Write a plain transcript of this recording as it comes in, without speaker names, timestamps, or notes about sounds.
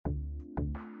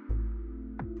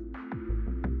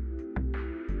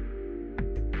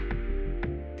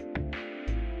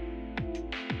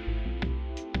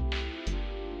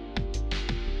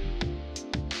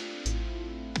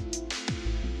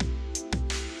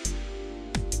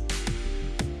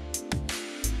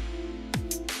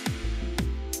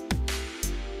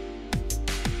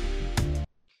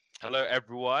Hello,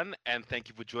 everyone, and thank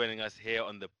you for joining us here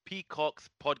on the Peacocks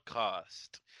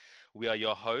Podcast. We are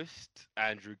your hosts,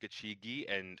 Andrew Gachigi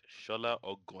and Shola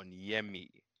Ogonyemi.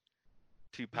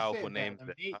 Two You say powerful it better names than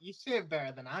that, me. You say it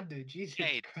better than I do. Jesus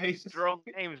hey, two Christ. strong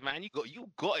names, man. You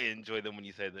got to enjoy them when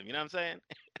you say them. You know what I'm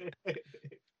saying?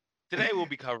 Today we'll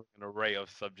be covering an array of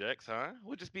subjects, huh?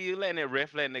 We'll just be letting it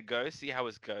riff, letting it go, see how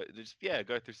it's go. Just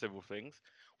go through several things.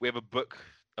 We have a book,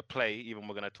 a play, even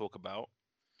we're gonna talk about,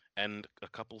 and a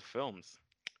couple films.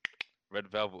 Red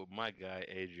Velvet with my guy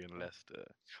Adrian Lester.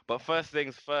 But first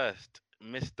things first,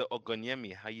 Mr.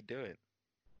 Ogonyemi, how you doing?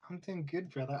 I'm doing good,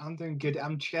 brother. I'm doing good.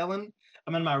 I'm chilling.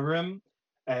 I'm in my room.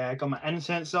 Got my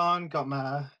incense on. Got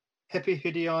my hippie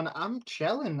hoodie on. I'm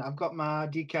chilling. I've got my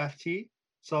decaf tea.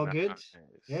 It's all good. Nice.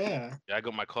 Yeah. Yeah, I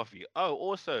got my coffee. Oh,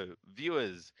 also,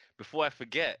 viewers, before I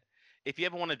forget, if you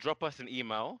ever want to drop us an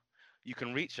email, you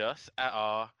can reach us at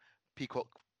our Peacock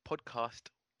Podcast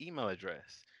email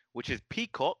address, which is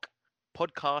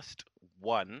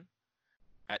peacockpodcast1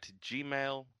 at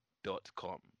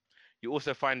gmail.com. You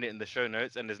also find it in the show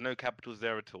notes, and there's no capitals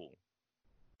there at all.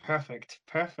 Perfect.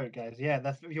 Perfect, guys. Yeah.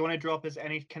 That's if you want to drop us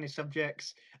any kind of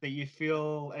subjects that you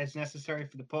feel is necessary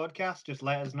for the podcast, just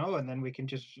let us know, and then we can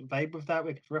just vibe with that.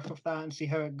 We can riff with that and see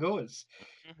how it goes.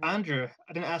 Hmm. Andrew,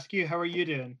 I didn't ask you. How are you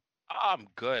doing? I'm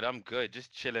good. I'm good.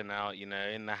 Just chilling out,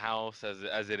 in the house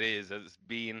as it is, as it's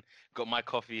been. Got my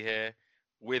coffee here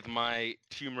with my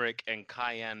turmeric and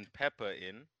cayenne pepper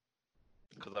in,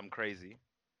 because I'm crazy.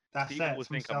 That's People it. will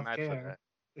Some think I'm mad for self-care.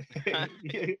 that.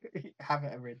 You have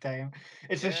it every time.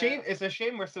 It's a Yeah. shame. It's a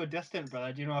shame we're so distant,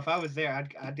 brother. Do you know, if I was there,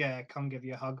 I'd come give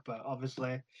you a hug, but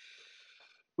obviously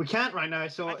we can't right now. I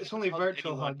So it's haven't only hugged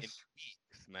virtual anyone in hugs.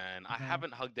 weeks, man. I No.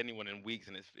 haven't hugged anyone in weeks,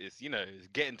 and it's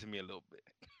getting to me a little bit.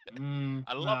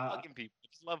 I love Nah, hugging people. I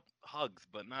just love hugs,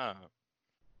 but nah.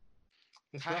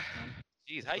 it's rough, man.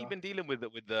 Jeez, how It's you rough. been dealing with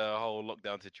the whole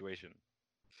lockdown situation?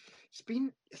 It's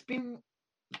been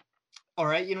all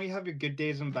right. You know, you have your good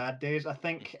days and bad days. I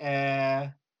think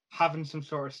having some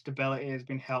sort of stability has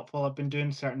been helpful. I've been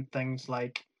doing certain things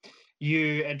like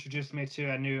you introduced me to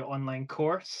a new online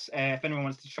course. If anyone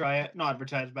wants to try it, not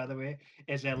advertised by the way,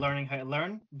 is Learning How to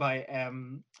Learn by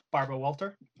Barbara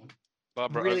Walter.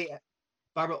 Barbara Really, Oak.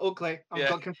 Barbara Oakley. I'm Yeah.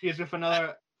 got confused with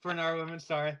another woman.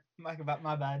 Sorry, my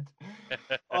bad.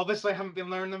 Obviously, I haven't been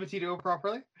learning the material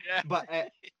properly, Yeah. but uh,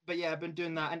 but yeah, I've been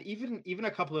doing that, and even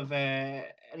a couple of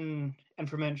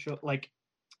informational like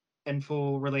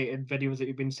info related videos that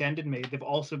you've been sending me. They've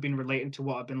also been relating to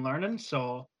what I've been learning.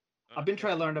 So I've been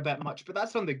trying Okay. to learn a bit much, but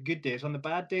that's on the good days. On the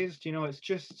bad days, you know, it's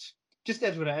just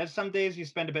is what it is. Some days you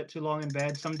spend a bit too long in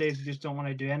bed. Some days you just don't want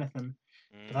to do anything.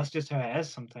 But Mm. that's just how it is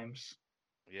sometimes.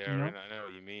 Yeah, You know? I know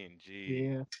what you mean. Gee.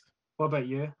 Yeah. What about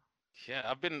you? Yeah,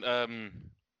 I've been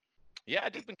yeah, I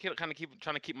just been kind of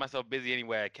trying to keep myself busy any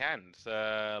way I can.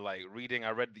 So like reading,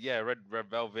 I read Red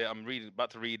Velvet. I'm reading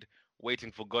about to read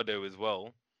Waiting for Godot as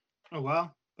well. Oh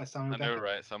wow, by Samuel I know, Beckett.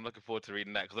 right? So I'm looking forward to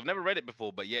reading that because I've never read it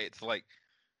before. But yeah,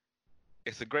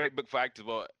 it's a great book for actors.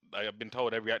 Well, I've been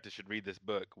told every actor should read this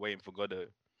book, Waiting for Godot.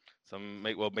 So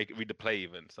make it read the play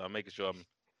even. So I'm making sure I'm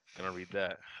gonna read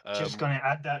that. Just gonna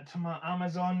add that to my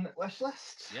Amazon wish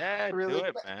list. Yeah, do Really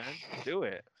it, quick. man. Do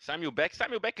it. Samuel Beck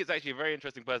is actually a very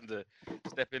interesting person to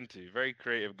step into. Very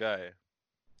creative guy.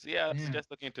 So yeah, I Yeah.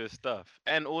 suggest looking into his stuff.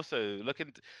 And also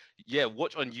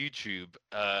watch on YouTube.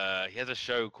 He has a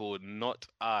show called Not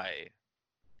I.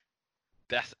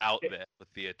 That's out It- there for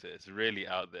theater. It's really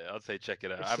out there. I'd say check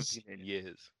it out. I It's haven't seen just it in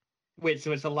years. wait,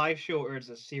 so it's a live show or it's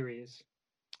a series?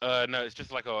 No, it's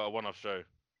just like a one-off show.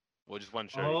 Or just one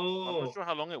show. I'm not Oh, sure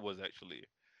how long it was actually.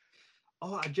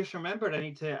 oh, I just remembered.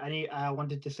 I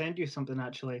wanted to send you something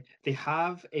actually. They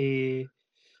have a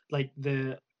like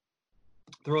the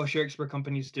Royal Shakespeare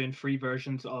Company's doing free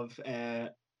versions of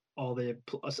all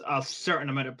a certain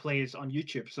amount of plays on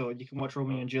YouTube, so you can watch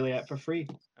Romeo Oh, and Juliet for free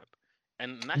snap.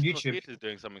 And on National YouTube, Theatre is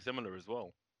doing something similar as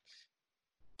well.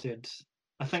 dude.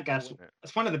 I It's think cool, isn't it?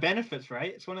 that's one of the benefits,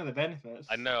 right? It's one of the I benefits.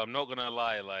 know, I'm not gonna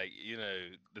lie, like,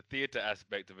 the theater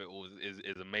aspect of it all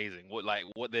is amazing.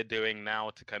 What they're doing now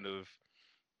to kind of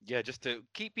just to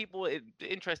keep people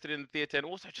interested in the theater and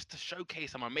also just to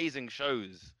showcase some amazing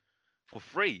shows for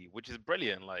free, which is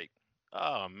brilliant. Like,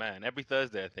 oh man, every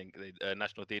Thursday I think the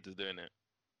National Theatre's doing it.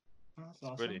 Oh, that's It's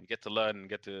brilliant. awesome. You get to learn and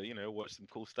get to, watch some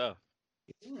cool stuff.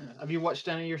 Yeah. Have you watched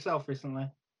any yourself recently?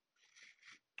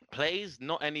 Plays,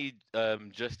 not any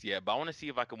just yet, but I want to see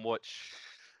if I can watch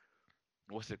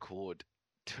what's it called?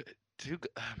 Two,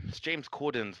 it's James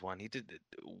Corden's one. He did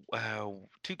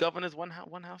two governors, one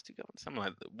house, two governors, something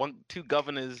like that. Two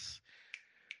governors.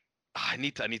 I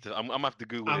need to. I'm gonna have to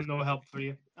Google I'm this. no help for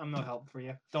you. I'm no help for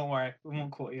you. Don't worry. We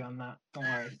won't quote you on that. Don't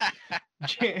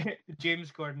worry.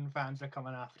 James Gordon fans are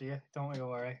coming after you. Don't you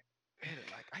worry.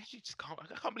 Like, I actually just can't.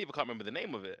 I can't believe I can't remember the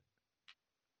name of it.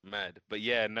 Mad. But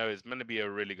yeah, no, it's meant to be a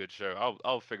really good show.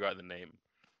 I'll figure out the name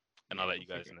and Yeah, I'll let we'll you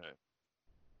guys figure.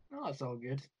 know. No, it's all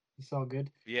good. It's all good.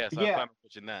 But yeah, But so I yeah, plan on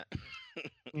watching that.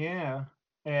 yeah.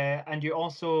 And you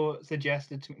also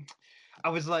suggested to me. I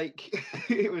was like,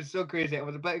 it was so crazy. I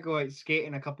was about to go out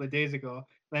skating a couple of days ago.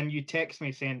 Then you text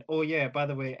me saying, "Oh yeah, by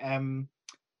the way,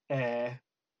 uh,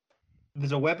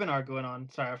 there's a webinar going on.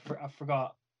 Sorry, I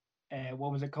forgot.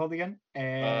 What was it called again?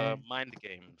 Mind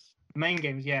games. Mind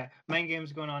Games. Yeah, Mind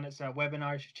Games going on. It's a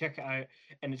webinar. You should check it out,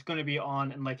 and it's going to be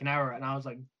on in like an hour." And I was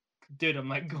like, "Dude, I'm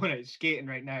like going out skating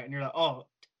right now." And you're like,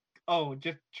 "Oh,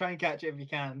 just try and catch it if you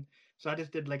can." So I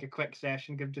just did like a quick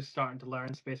session, just starting to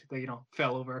learn. So basically,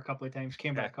 fell over a couple of times,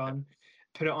 came back on,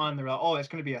 put it on. They're like, "Oh, it's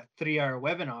going to be a 3-hour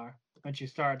webinar." When she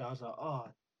started, I was like, "Oh,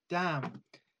 damn."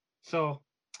 So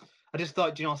I just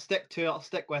thought, stick to it. I'll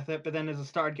stick with it. But then as I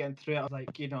started getting through it, I was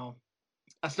like,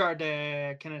 I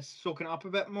started kind of soaking it up a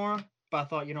bit more. But I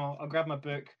thought, I'll grab my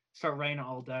book, start writing it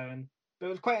all down. But it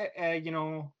was quite,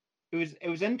 it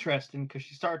was interesting because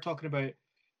she started talking about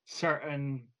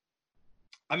certain.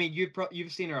 I mean,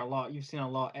 you've seen her a lot. You've seen a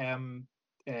lot.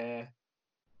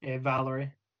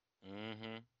 Valerie.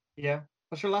 Mm-hmm. Yeah.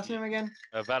 What's her last Yeah. name again?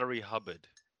 Valerie Hubbard.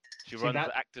 She See runs that?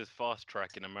 the Actors Fast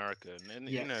Track in America, and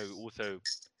Yes. also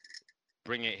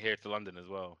bring it here to London as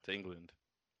well, to England.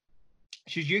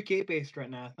 She's UK based right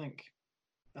now, I think.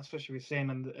 That's what she was saying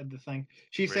in the thing.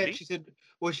 She said, Really?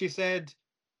 well, she said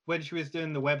when she was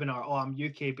doing the webinar, "Oh, I'm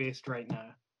UK based right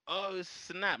now." Oh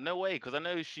snap! No way, because I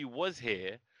know she was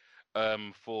here,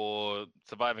 for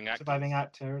Surviving Surviving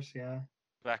Actors actors, yeah,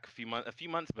 back a few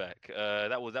months back.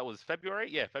 That was February.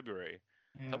 Yeah, February.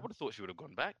 So I yeah. would have thought she would have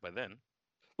gone back by then.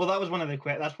 Well, that was one of the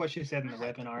that's what she said in the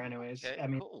Mad. webinar, anyways. Okay, I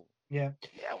mean, cool. yeah.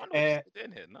 Yeah, I wonder what she's Uh, still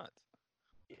doing here. Nuts.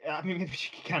 I mean, maybe she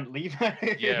can't leave.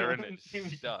 Yeah, isn't it? Maybe Just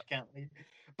she stuck. just can't leave.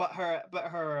 But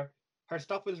her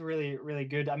stuff was really, really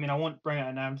good. I mean, I won't bring it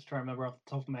out now. I'm just trying to remember off the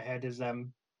top of my head. Is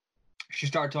she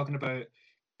started talking about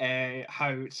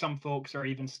how some folks are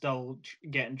even still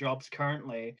getting jobs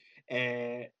currently.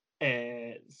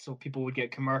 So people would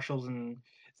get commercials, and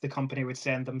the company would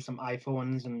send them some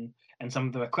iPhones and some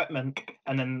of the equipment,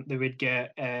 and then they would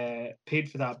get paid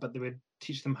for that, but they would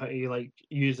teach them how to like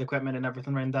use the equipment and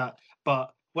everything around that.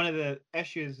 But one of the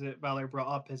issues that Valerie brought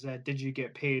up is, did you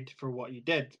get paid for what you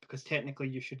did? Because technically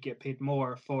you should get paid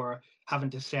more for having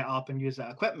to set up and use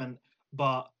that equipment.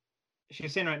 But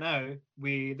she's saying right now,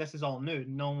 this is all new.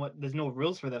 There's no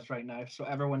rules for this right now, so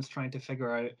everyone's trying to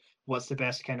figure out what's the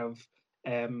best kind of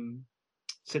um,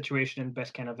 situation and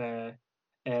best kind of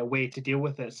way to deal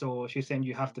with it. So she's saying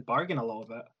you have to bargain a little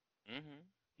bit. Hmm.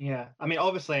 Yeah, I mean,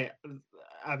 obviously,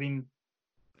 I mean,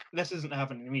 this isn't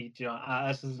happening to me.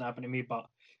 This isn't happening to me, but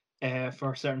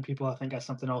for certain people, I think that's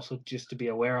something also just to be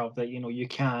aware of, that you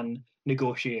can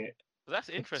negotiate But that's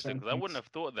with interesting certain because I wouldn't things.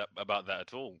 have thought that about that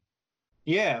at all.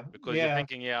 Yeah, Because you're yeah,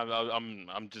 thinking, yeah, I'm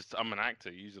an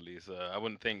actor usually, so I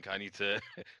wouldn't think I need to,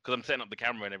 because I'm setting up the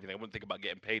camera and everything. I wouldn't think about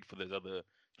getting paid for those other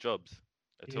jobs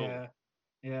at all. yeah,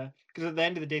 yeah. Because at the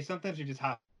end of the day, sometimes you just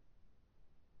have.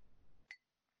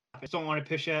 Just don't want to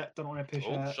push it. Don't want to push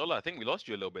Oh, it. Shola, I think we lost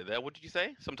you a little bit there. What did you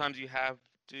say? Sometimes you have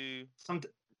to. Some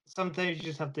sometimes you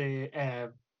just have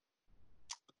to.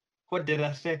 What did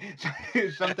I say?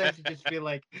 Sometimes you just feel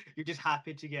like you're just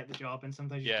happy to get the job, and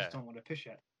sometimes you just Yeah, don't want to push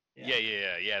it. Yeah,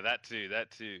 yeah. That too, that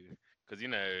too. Because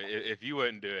if you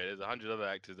wouldn't do it, there's 100 other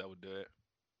actors that would do it.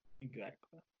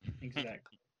 exactly,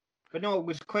 exactly. But no, it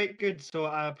was quite good. So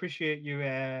I appreciate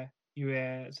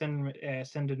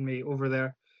sending me over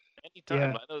there. Anytime,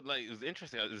 Yeah. like, no, like it was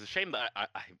interesting. It was a shame that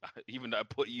even though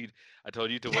I told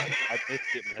you to watch it, I missed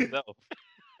it myself.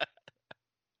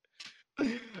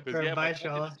 Because Or yeah, my bye,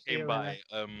 cousin Shala. just See came you later.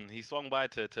 by. He swung by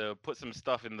to put some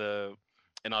stuff in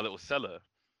our little cellar,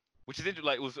 which is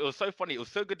like it was so funny. It was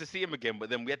so good to see him again,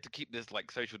 but then we had to keep this like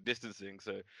social distancing.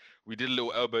 So we did a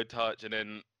little elbow touch, and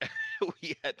then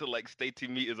we had to like stay 2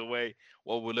 meters away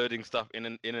while we're loading stuff in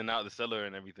and out of the cellar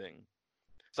and everything.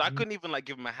 So I Mhm. couldn't even like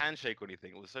give him a handshake or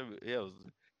anything. It was so yeah,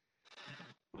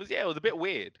 it was a bit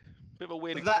weird, bit of a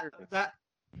weird That experience. that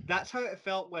that's how it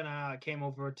felt when I came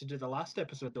over to do the last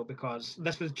episode, though, because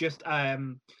this was just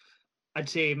I'd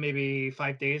say maybe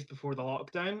 5 days before the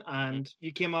lockdown, Hmm. and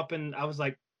you came up, and I was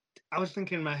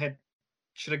thinking in my head,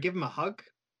 should I give him a hug?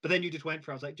 But then you just went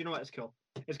for it. I was like, do you know what? It's cool.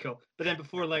 It's cool. But then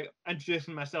before like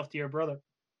introducing myself to your brother,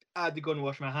 I had to go and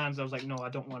wash my hands. I was like, no, I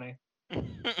don't want to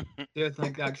do anything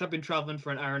like that because I've been traveling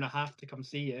for an hour and a half to come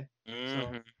see you. So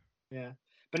Hmm. yeah.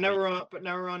 But now we're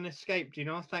on Skype. You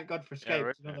know, thank God for Yeah, Skype.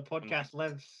 really. You know, the On the podcast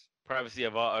lives. privacy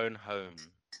of our own home.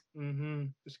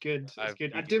 It's good. It's I've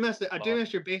good. I really do miss it. I do laughed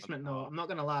miss your on basement, though. our... I'm not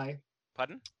gonna lie.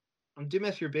 Pardon? I do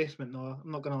miss your basement, though.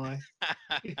 I'm not gonna lie.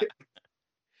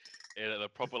 Yeah, the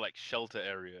proper like shelter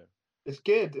area. It's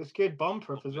good. It's good.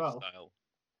 Bomb-proof as well. Style.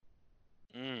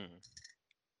 Mm.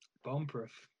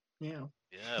 Bomb-proof. Yeah.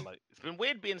 Yeah, like it's been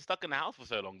weird being stuck in the house for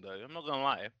so long, though. I'm not gonna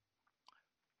lie.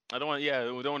 I don't want, yeah,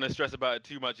 we don't want to stress about it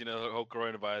too much, you know, the whole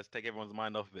coronavirus, take everyone's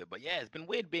mind off of it. But yeah, it's been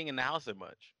weird being in the house so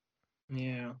much.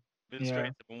 Yeah. Been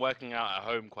strange. I've been working out at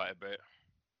home quite a bit.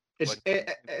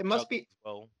 It must be as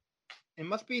well.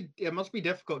 it must be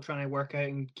difficult trying to work out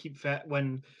and keep fit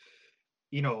when,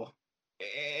 you know,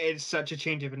 it's such a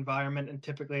change of environment, and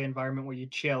typically an environment where you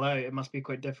chill out. It must be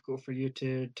quite difficult for you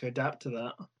to adapt to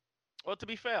that. Well, to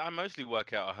be fair, I mostly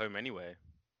work out at home anyway.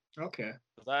 Okay.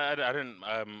 'Cause I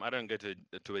don't go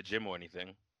to a gym or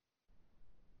anything.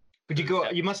 But you go.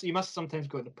 You must sometimes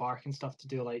go to the park and stuff to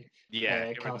do like here and there.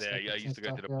 I calisthenics used to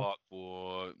go to the park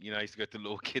for, you know, I used to go to the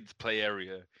little kids play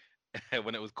area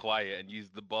when it was quiet and use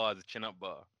the bar as a chin up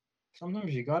bar.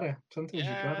 Sometimes you gotta. Sometimes you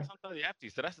gotta. Sometimes you have to.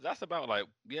 So that's about like,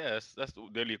 yeah, that's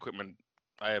the only equipment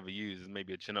I ever use is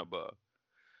maybe a chin up bar.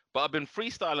 But I've been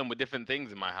freestyling with different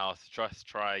things in my house to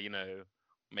try, you know,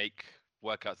 make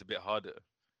workouts a bit harder.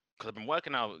 Because I've been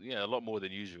working out, yeah, a lot more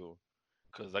than usual.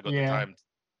 Because I got the time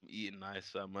to eat nice,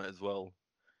 so I might as well.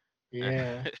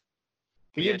 Yeah.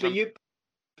 But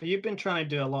you've been trying to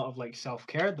do a lot of like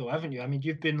self-care though, haven't you? I mean,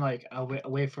 you've been like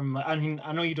away from. I mean,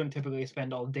 I know you don't typically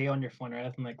spend all day on your phone or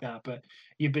anything like that, but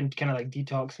you've been kind of like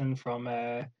detoxing from,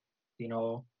 you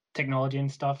know, technology and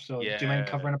stuff. So do you mind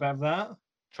covering a bit of that?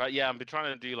 I've been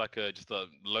trying to do like just a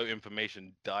low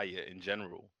information diet in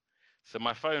general. So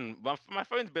my phone's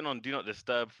been on do not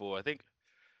disturb for I think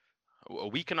a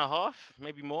week and a half,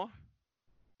 maybe more.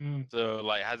 So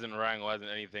like hasn't rang or hasn't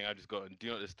anything. I just got on do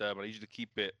not disturb. I usually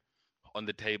keep it on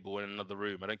the table in another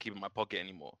room. I don't keep it in my pocket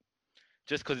anymore.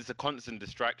 Just because it's a constant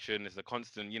distraction. It's a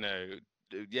constant, you know,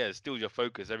 yeah, it steals your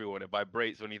focus everywhere. It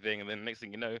vibrates or anything, and then next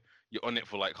thing you know, you're on it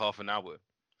for like half an hour.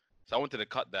 So I wanted to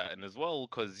cut that, and as well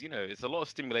because, you know, it's a lot of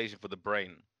stimulation for the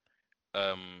brain.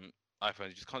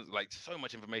 iPhones just like so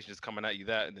much information is coming at you,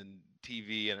 that and then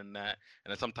TV and then that,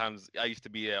 and then sometimes I used to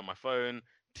be on my phone,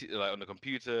 like on the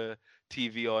computer,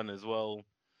 TV on as well.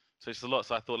 So it's a lot.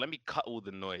 So I thought, let me cut all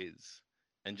the noise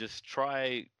and just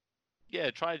try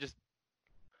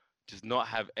just not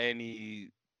have any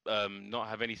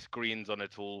screens on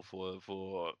at all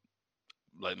for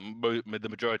like the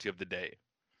majority of the day.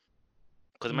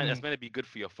 Because that's meant to be good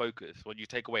for your focus. When you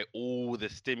take away all the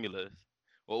stimulus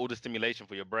or all the stimulation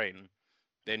for your brain,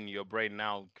 then your brain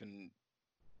now can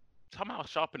somehow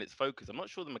sharpen its focus. I'm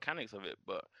not sure the mechanics of it,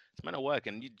 but it's meant to work.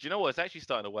 And do you know what? It's actually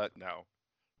starting to work now.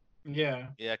 Yeah.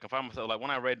 Yeah, I can find myself like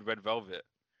when I read Red Velvet.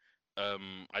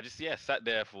 I just sat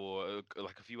there for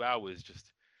like a few hours,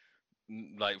 just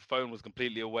like phone was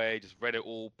completely away, just read it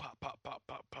all, pop, pop, pop,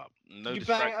 pop, pop. No You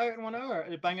bang it out in 1 hour?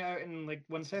 You bang it out in like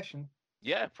one session?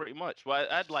 Yeah, pretty much. Well,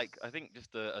 I had like I think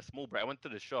just a small break. I went to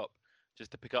the shop just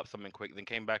to pick up something quick, then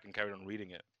came back and carried on reading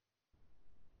it.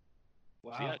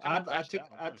 Wow. So, yeah,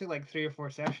 I took like 3 or 4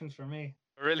 sessions for me.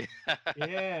 Really?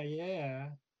 Yeah.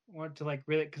 I wanted to like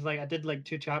really, because like I did like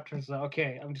 2 chapters. Like,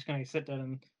 okay, I'm just gonna sit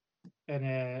down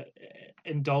and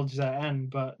indulge that in.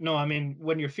 But no, I mean,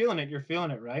 when you're feeling it,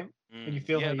 right? When you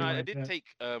feel how you want I to did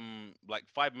take like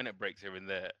 5-minute breaks here and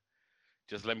there.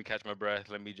 Just let me catch my breath.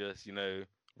 Let me just, you know,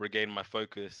 regain my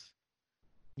focus.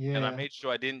 Yeah. And I made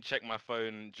sure I didn't check my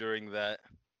phone during that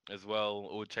as well,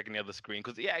 or check any other screen.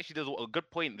 Because actually, there's a good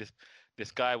point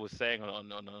this guy was saying on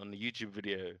the YouTube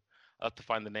video. I'll have to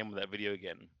find the name of that video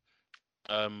again.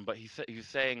 But he was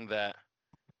saying that,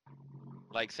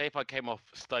 like, say if I came off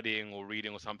studying or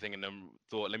reading or something, and then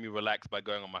thought, let me relax by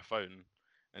going on my phone,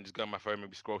 and just go on my phone,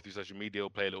 maybe scroll through social media or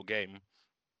play a little game.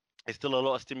 It's still a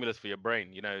lot of stimulus for your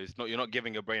brain. You know, you're not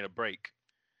giving your brain a break.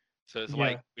 So it's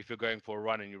like if you're going for a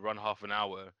run and you run half an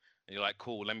hour, and you're like,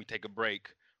 cool, let me take a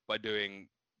break by doing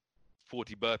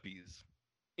 40 burpees,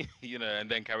 you know, and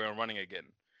then carry on running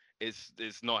again.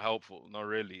 It's not helpful, not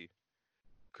really,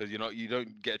 because you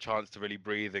don't get a chance to really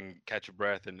breathe and catch a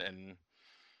breath and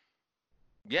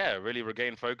really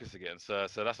regain focus again. So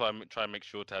that's why I'm trying to make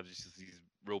sure to have just these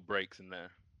real breaks in there.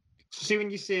 So see, when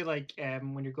you say like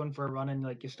when you're going for a run and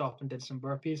like you stopped and did some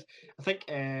burpees, I think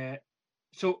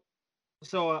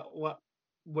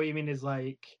what you mean is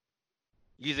like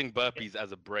using burpees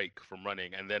as a break from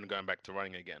running and then going back to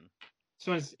running again.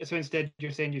 So instead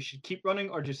you're saying you should keep running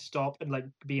or just stop and like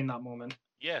be in that moment?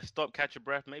 Yeah, stop, catch your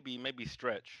breath, maybe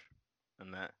stretch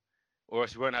and that. Or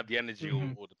else you won't have the energy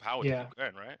or the power to keep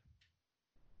going, right?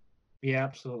 Yeah,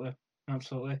 absolutely,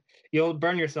 absolutely. You'll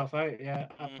burn yourself out. Yeah,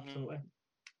 Hmm. absolutely,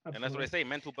 And that's what absolutely. they say,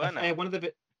 mental burnout. One of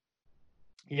the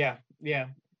yeah, yeah,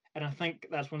 and I think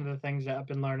that's one of the things that I've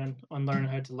been learning on learning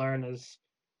how to learn is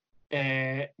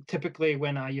typically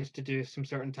when I used to do some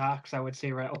certain tasks, I would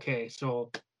say, right, okay,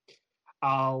 so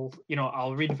I'll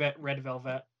read Red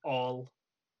Velvet all.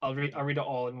 I'll read it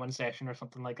all in one session or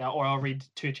something like that, or I'll read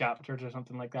two chapters or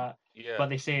something like that. Yeah. But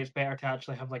they say it's better to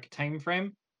actually have like a time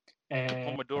frame. The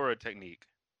Uh, Pomodoro technique.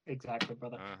 exactly,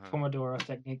 brother. Uh-huh. Pomodoro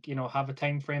technique. Have a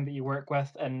time frame that you work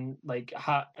with, and like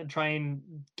try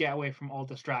and get away from all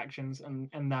distractions,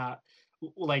 and that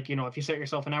like if you set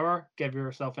yourself an hour, give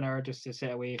yourself an hour just to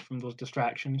sit away from those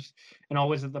distractions, and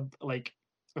always at the like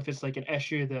if it's like an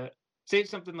issue that say it's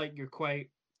something like you're quite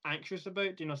anxious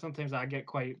about. Sometimes I get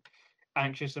quite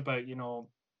anxious about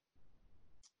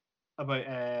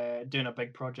doing a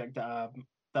big project that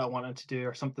I wanted to do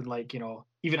or something like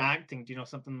even acting.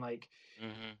 Something like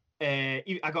Hmm.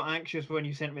 I got anxious when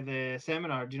you sent me the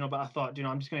seminar, but I thought,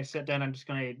 I'm just going to sit down. I'm just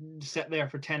going to sit there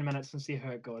for 10 minutes and see how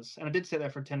it goes. And I did sit there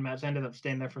for 10 minutes. I ended up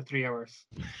staying there for 3 hours,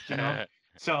 do you know?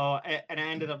 So, and I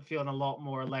ended up feeling a lot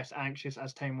more less anxious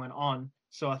as time went on.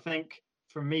 So I think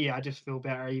for me, I just feel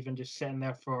better even just sitting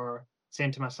there for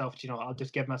saying to myself, I'll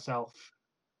just give myself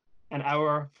an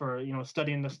hour for,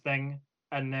 studying this thing.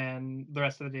 And then the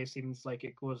rest of the day seems like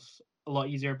it goes a lot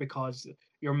easier because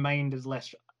your mind is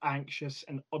less anxious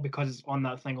and because it's on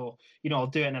that thing. I'll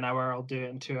do it in an hour, I'll do it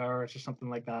in 2 hours or something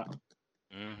like that.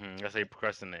 I say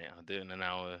procrastinate. I'll do it in an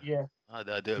hour. Yeah, I'll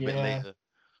do it a bit yeah, later.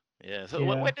 Yeah. So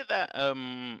where yeah. did that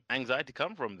anxiety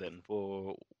come from then?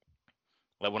 For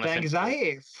like when I The sent you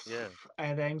anxiety,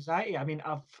 yeah. the anxiety. I mean,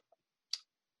 I've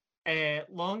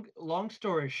long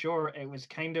story short, it's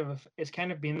kind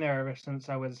of been there ever since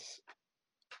I was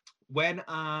when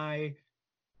I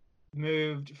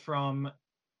moved from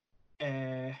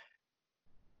uh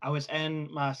I was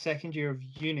in my second year of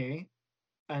uni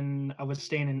and I was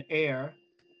staying in Ayr.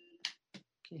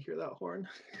 Can you hear that horn?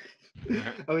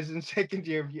 I was in second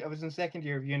year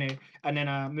of uni, and then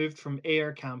I moved from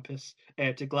Ayr campus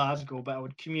to Glasgow. But I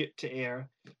would commute to Ayr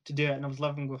to do it, and I was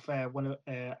living with Quickly,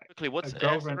 a what's air?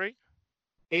 girlfriend. Sorry.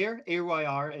 Ayr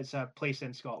is a place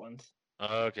in Scotland.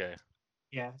 Okay.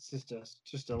 Yeah, it's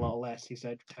just a little less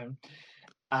seaside town.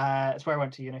 It's where I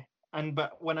went to uni.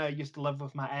 But when I used to live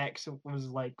with my ex, it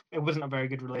wasn't a very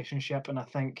good relationship, and I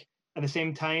think at the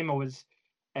same time I was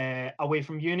away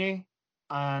from uni,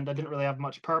 and I didn't really have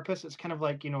much purpose. It's kind of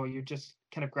like you just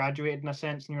kind of graduated in a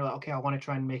sense, and you're like, okay, I want to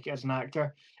try and make it as an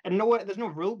actor, and there's no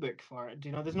rule book for it.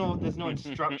 There's no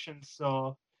instructions,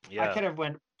 so I Yeah. kind of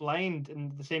went blind,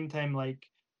 and at the same time, like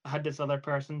I had this other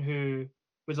person who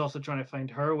was also trying to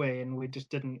find her way, and we just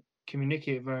didn't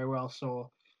communicate very well,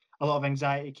 so a lot of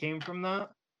anxiety came from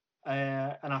that.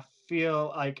 And I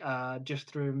feel like just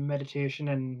through meditation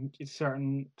and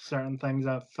certain things,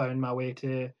 I've found my way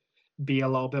to be a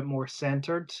little bit more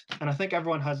centered. And I think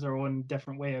everyone has their own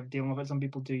different way of dealing with it. Some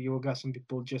people do yoga, some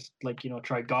people just like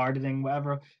try gardening,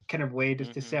 whatever kind of way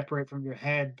just to Hmm. separate from your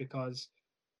head because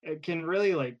it can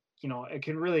really it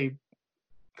can really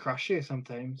crush you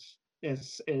sometimes.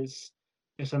 It's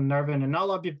unnerving, and not a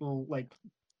lot of people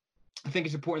I think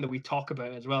it's important that we talk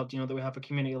about it as well. That we have a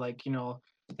community like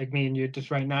me and you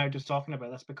just right now just talking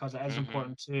about this because it is Hmm.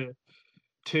 important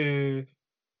to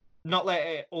not let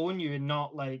it own you and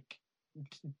not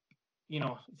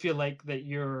feel like that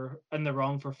you're in the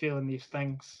wrong for feeling these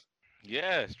things.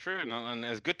 Yeah, it's true, and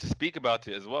it's good to speak about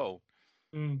it as well.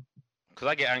 Mm, Because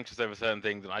I get anxious over certain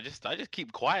things, and I just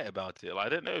keep quiet about it. Like, I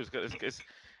don't know. It's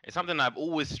something I've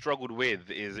always struggled with.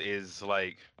 Is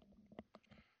like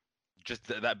just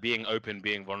that being open,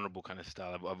 being vulnerable kind of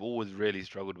style. I've always really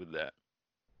struggled with that.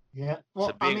 yeah. So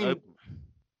Well, I being mean open.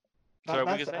 Sorry,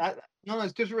 what you gonna say? no,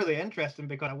 it's just really interesting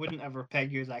because I wouldn't ever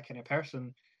peg you as that kind of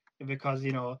person because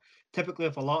typically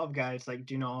with a lot of guys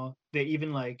they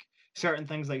even like certain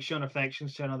things like showing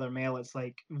affections to another male, it's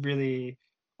like really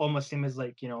almost seem as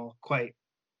like quite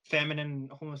feminine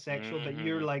homosexual, but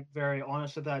you're Hmm. like very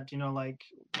honest with that, like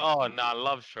Oh no, I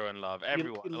love showing love. you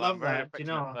Everyone, like, I'm love a very that,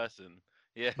 affectionate person.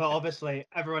 Yeah. but obviously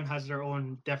everyone has their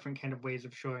own different kind of ways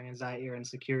of showing anxiety or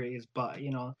insecurities, but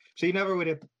so you never would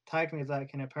have tagged me as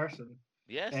that kind of person.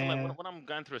 Yeah, so like uh when I'm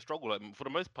going through a struggle, like for the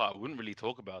most part, I wouldn't really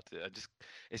talk about it.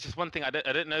 It's just one thing I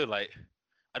don't know, like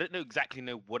I don't know exactly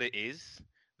know what it is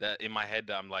that in my head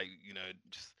that I'm like,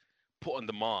 just put on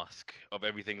the mask of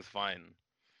everything's fine.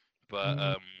 But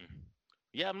mm,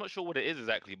 yeah, I'm not sure what it is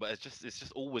exactly, but it's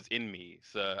just always in me.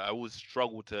 So I always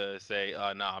struggle to say,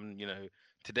 no, I'm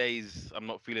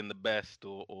not feeling the best,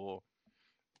 or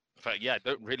in fact, yeah, I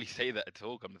don't really say that at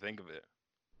all. Come to think of it.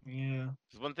 Yeah.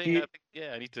 It's one Do thing I you think.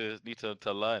 Yeah, I need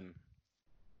to learn.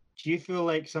 do you feel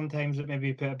like sometimes it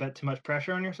maybe put a bit too much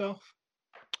pressure on yourself?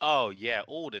 Oh yeah,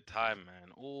 all the time,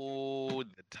 man. All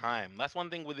the time. That's one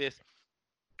thing with this.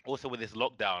 Also with this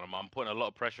lockdown, I'm putting a lot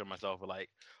of pressure on myself. Like,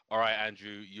 all right,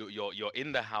 Andrew, you're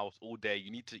in the house all day.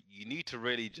 You need to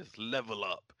really just level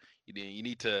up. You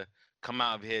need to come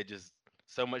out of here just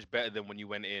so much better than when you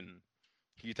went in.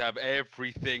 You need to have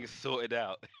everything sorted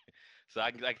out. So I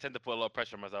tend to put a lot of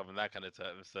pressure on myself in that kind of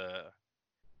terms. So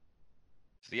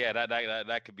yeah,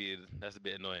 that could be that's a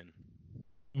bit annoying.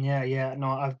 Yeah, yeah.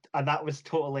 No, that was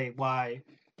totally why.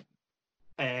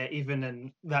 Even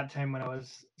in that time when I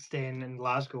was staying in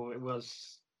Glasgow, it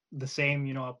was the same.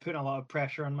 You know, I put a lot of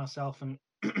pressure on myself, and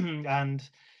and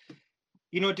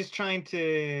just trying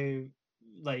to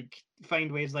like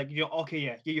find ways, like, okay,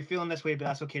 yeah, you're feeling this way, but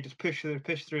that's okay. Just push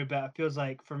through. But it feels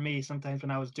like for me, sometimes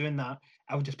when I was doing that,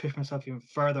 I would just push myself even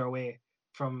further away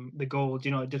from the goal.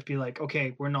 It'd just be like,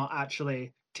 okay, we're not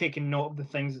actually taking note of the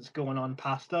things that's going on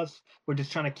past us. We're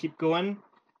just trying to keep going.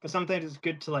 But sometimes it's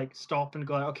good to like stop and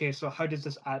go, like, okay, so how does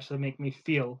this actually make me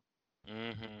feel?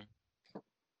 Hmm.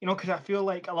 Because I feel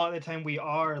like a lot of the time we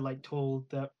are like told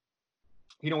that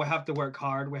we have to work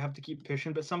hard, we have to keep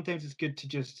pushing, but sometimes it's good to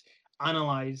just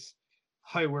analyze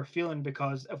how we're feeling,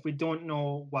 because if we don't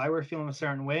know why we're feeling a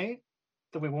certain way,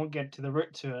 then we won't get to the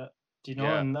root to it.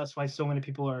 Yeah. And that's why so many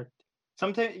people are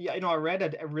sometimes, yeah, I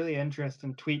read a really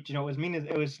interesting tweet. It was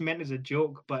meant as a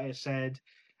joke, but it said,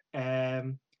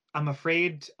 um, I'm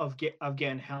afraid of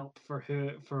getting help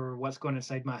for what's going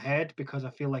inside my head, because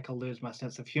I feel like I'll lose my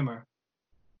sense of humor.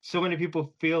 So many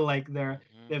people feel like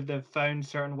Hmm. they've found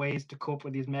certain ways to cope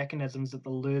with these mechanisms that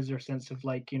they'll lose their sense of,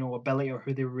 like, ability or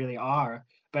who they really are.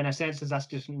 But in a sense, that's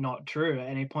just not true at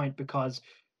any point, because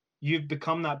you've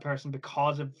become that person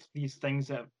because of these things,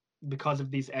 that because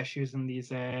of these issues and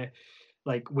these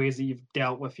like ways that you've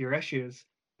dealt with your issues.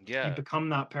 You Yeah. become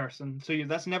that person, so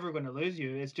that's never going to lose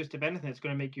you. It's just, if anything, it's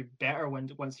going to make you better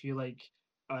once you, like,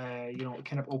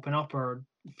 kind of open up or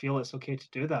feel it's okay to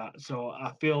do that. So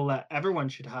I feel that everyone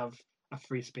should have a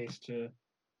free space to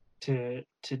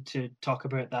talk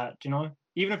about that,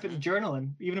 even if it's Hmm.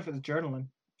 journaling.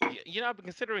 I've been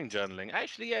considering journaling.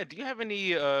 Actually, yeah. Do you have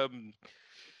any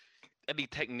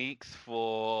techniques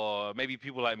for maybe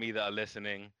people like me that are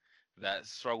listening that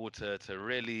struggle to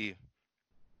really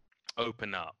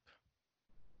open up?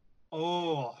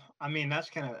 Oh, I mean, that's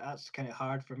kind of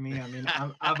hard for me. I mean,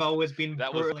 I've always been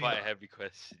That was brutally. quite a heavy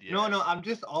question. No, Yeah. no, I'm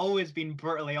just always been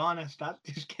brutally honest. That's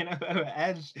just kind of how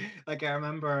it is. Like, I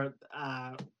remember,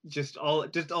 just all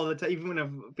the time. Even when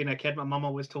I've been a kid, my mum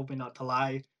always told me not to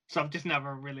lie. So I've just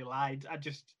never really lied. I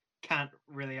just can't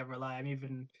really ever lie. I'm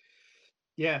even,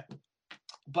 yeah.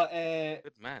 But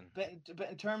Good man. but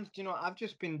in terms, I've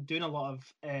just been doing a lot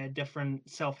of different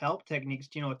self-help techniques.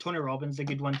 Tony Robbins is a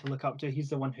good one to look up to. He's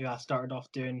the one who I started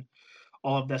off doing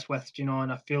all of this with,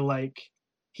 and I feel like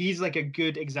he's like a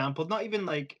good example. Not even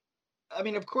like, I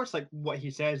mean, of course, like what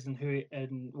he says and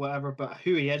and whatever, but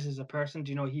who he is as a person.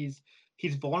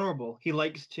 He's vulnerable. He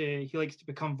likes to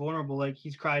become vulnerable. Like,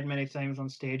 he's cried many times on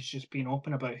stage, just being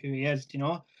open about who he is.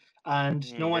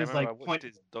 And no Yeah, I one's remember I like watched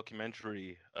his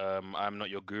documentary, I'm Not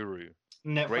Your Guru.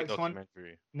 Great Netflix one.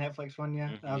 documentary. Netflix one, yeah,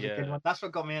 that was a good Yeah. one. That's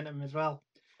what got me into him as well.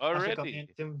 That's what got me Already.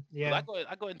 into him. Because Yeah.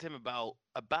 I got into him about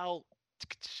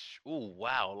oh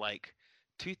wow, like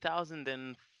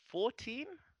 2014,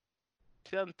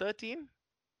 2013.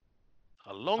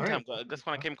 A long All time right. ago. That's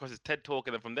when I came across his TED talk,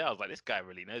 and then from there I was like, this guy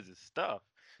really knows his stuff.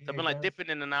 So I've Yeah, been he like does. dipping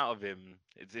in and out of him.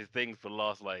 It's his things for the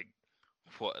last like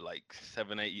what, like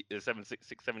 7, 8, 7, 6,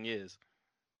 6, 7 years.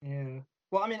 Yeah.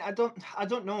 Well, I mean, I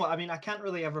don't know. I mean, I can't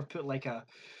really ever put like a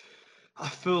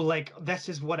full, like, this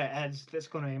is what it is that's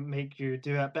going to make you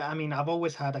do it. But I mean, I've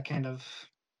always had a kind of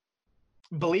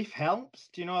belief helps.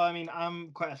 Do you know? I mean,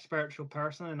 I'm quite a spiritual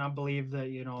person, and I believe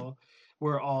that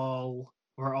we're all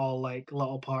like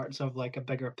little parts of like a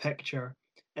bigger picture.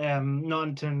 Not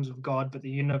in terms of God, but the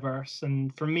universe.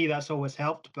 And for me, that's always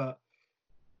helped. But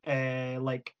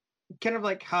like, kind of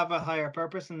like have a higher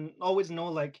purpose, and always know,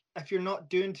 like, if you're not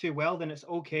doing too well, then it's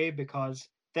okay, because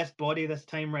this body, this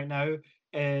time right now,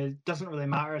 doesn't really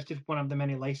matter. It's just one of the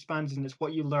many lifespans, and it's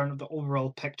what you learn of the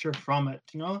overall picture from it.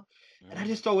 And I Mm.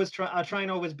 just always try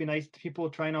and always be nice to people,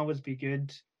 try and always be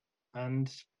good, and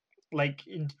like,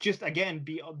 just again,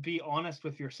 be honest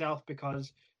with yourself,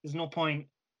 because there's no point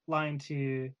lying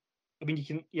to. I mean,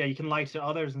 you can lie to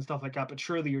others and stuff like that, but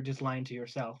surely you're just lying to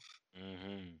yourself.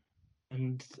 Hmm.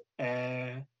 And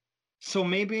so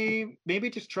maybe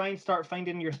just try and start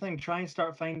finding your thing. Try and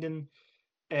start finding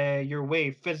your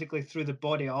way physically through the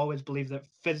body. I always believe that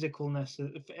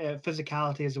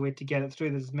physicality is a way to get it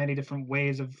through. There's many different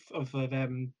ways of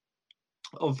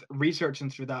researching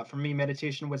through that. For me,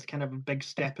 meditation was kind of a big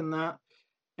step in that.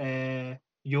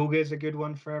 Yoga is a good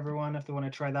one for everyone if they want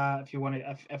to try that. If you want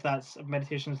to, if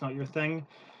meditation is not your thing,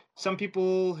 some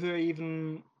people who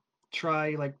even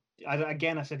try like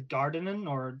again, I said gardening,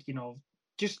 or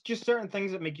just certain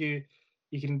things that make you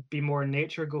can be more in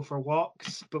nature, go for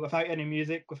walks, but without any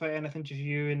music, without anything, just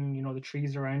you and the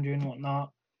trees around you and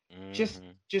whatnot. Just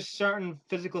Hmm. just certain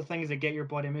physical things that get your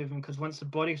body moving, because once the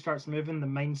body starts moving, the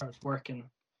mind starts working.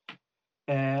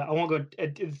 I won't go.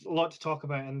 It's a lot to talk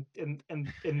about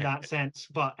in that sense,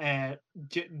 but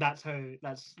that's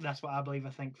what I believe. I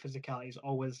think physicality is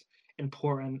always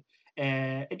important.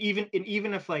 And even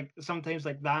if like sometimes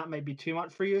like that might be too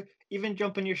much for you, even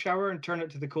jump in your shower and turn it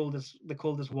to the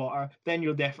coldest water, then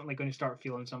you're definitely going to start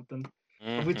feeling something.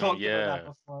 We talked about that Yeah,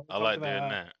 before. We I talked like doing about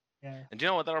that. yeah. And do you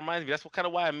know what that reminds me? That's what kind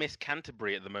of why I miss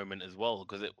Canterbury at the moment as well.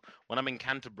 Because when I'm in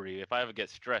Canterbury, if I ever get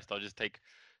stressed, I'll just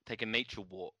take a nature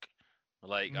walk.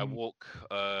 Like I Mm, walk.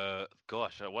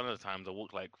 Gosh, one of the times I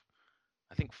walked like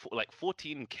I think like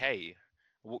 14K.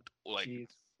 I walked like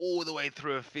jeez. all the way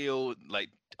through a field. Like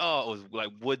oh, it was like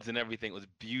woods and everything. It was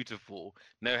beautiful.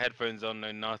 No headphones on,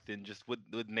 no nothing. Just with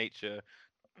nature.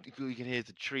 You can hear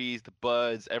the trees, the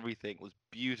birds, everything. It was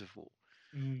beautiful.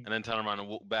 Mm, And then turn around and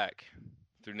walk back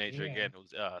through nature yeah. again. It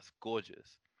was it's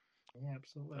gorgeous. Yeah. I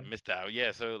Absolutely. missed that.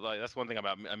 Yeah, so like that's one thing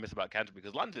I miss about Canterbury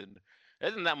because London there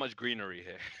isn't that much greenery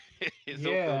here. It's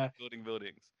all Yeah.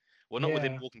 buildings. Well, not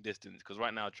within Yeah. walking distance because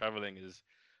right now traveling is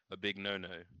a big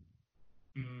no-no.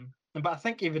 Mm. But I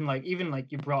think even like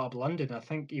you brought up London, I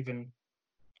think even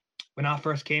when I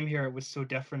first came here, it was so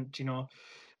different.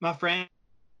 My friend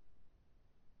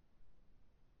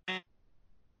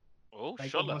Oh, like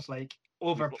Shola, almost like we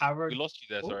overpowered. lost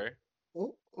you there. Oh, Sorry.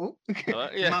 oh.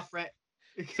 Yeah. My friend.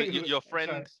 So your Sorry.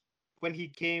 friend. When he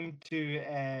came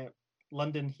to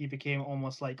London, he became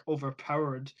almost like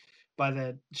overpowered by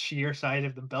the sheer size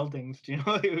of the buildings. Do you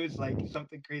know? It was like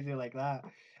something crazy like that.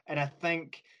 And I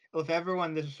think with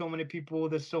everyone, there's so many people,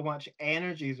 there's so much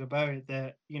energies about it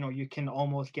that you can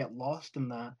almost get lost in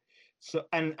that. So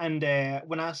and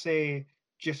when I say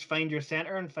just find your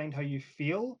center and find how you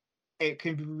feel, it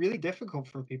can be really difficult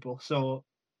for people. So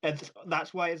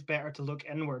that's why it's better to look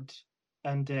inward,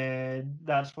 and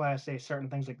that's why I say certain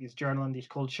things like these journaling, these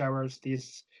cold showers,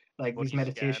 these Body scan.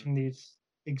 meditation, these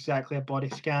exactly a body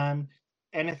scan,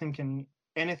 anything can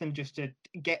anything just to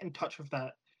get in touch with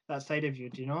that side of you,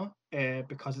 do you know?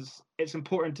 Because it's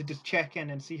important to just check in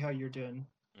and see how you're doing.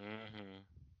 Hmm.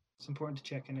 It's important to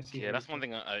check in and see how Yeah, you're that's one doing.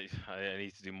 thing I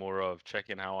need to do more of,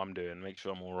 checking how I'm doing, make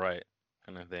sure I'm all right,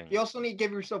 kind of thing. You also need to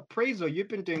give yourself praise though. You've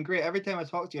been doing great. Every time I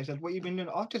talk to you, I said, "What you been doing?"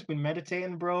 I've just been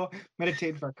meditating, bro.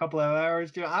 Meditating for a couple of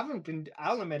hours. Dude, I haven't been.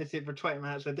 I only meditate for 20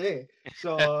 minutes a day.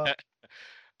 So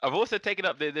I've also taken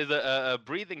up there's a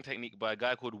breathing technique by a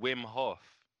guy called Wim Hof.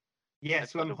 Have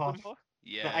yes, you heard Wim of Wim Hof, Hof?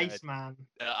 the Yeah, Iceman.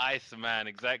 the Iceman,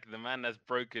 exactly. The man that's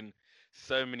broken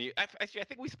so many. Actually, I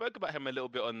think we spoke about him a little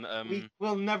bit on We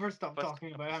will never stop first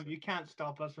talking about him. episode. You can't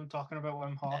stop us from talking about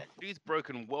Wim Hof. Dude's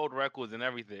broken world records and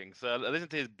everything. So I listen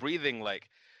to his breathing like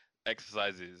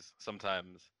exercises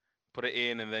sometimes. Put it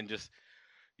in and then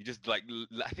you just like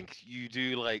I think you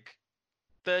do like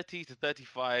 30 to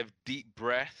 35 deep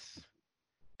breaths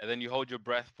and then you hold your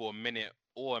breath for a minute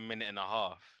or a minute and a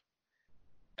half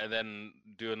and then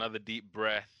do another deep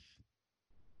breath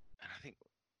and I think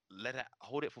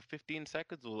hold it for 15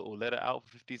 seconds or let it out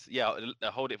for 15 yeah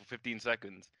hold it for 15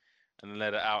 seconds and then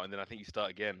let it out and then I think you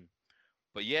start again.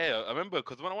 But yeah, I remember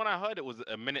because when I heard it was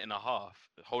a minute and a half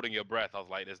holding your breath, I was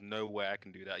like, "There's no way I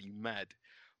can do that. Are you mad?"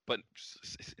 But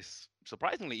it's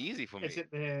surprisingly easy for Is me.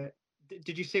 it the?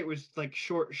 Did you say it was like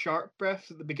short, sharp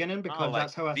breaths at the beginning? Ah, Because like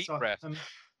that's how I deep saw breaths. him.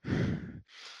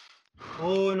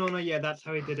 Oh no, no, yeah, that's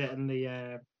how he did it in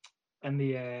the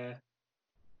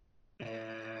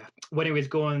when he was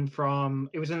going from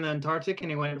he was in the Antarctic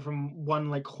and he went from one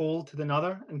like hole to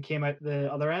another and came out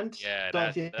the other end. Yeah, Don't know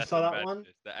if you that's saw some that one.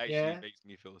 madness. That actually Yeah, makes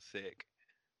me feel sick.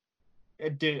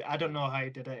 I don't know how he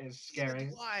did it. It's Neither do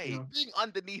scary, you I. know. Being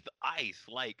underneath ice,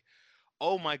 like,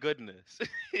 oh my goodness.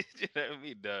 You know what I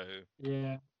mean? No.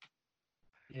 Yeah,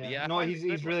 But yeah. yeah, I No, find it good.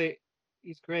 he's really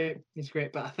he's great. He's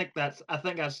great. But I think that's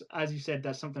as you said,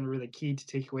 that's something really key to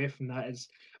take away from that is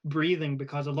breathing,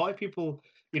 because a lot of people,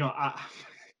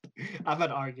 I've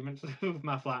had arguments with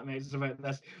my flatmates about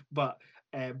this, but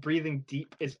breathing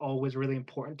deep is always really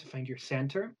important to find your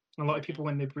center. A lot of Hmm. people,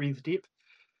 when they breathe deep,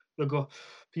 they'll go,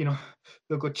 you know,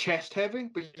 they'll go chest heavy,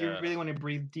 but you Yeah, really want to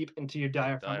breathe deep into your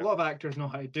diaphragm. A diaphragm. lot of actors know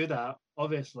how to do that.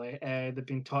 obviously. They've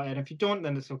been taught it. And if you don't,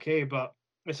 then it's okay. But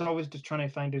it's always just trying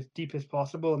to find as deep as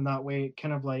possible, and that way, it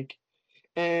kind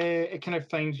of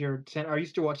finds your center. I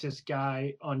used to watch this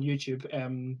guy on YouTube.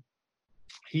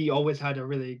 He always had a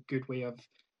really good way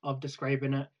of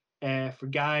describing it. For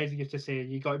guys, he used to say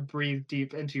you got to breathe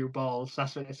deep into your balls.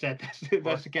 That's what it said.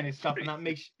 That's the kind of stuff, and that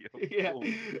makes yeah.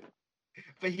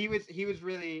 But he was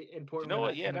really Do you important know with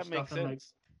what? that Yeah, kind of that makes stuff, and like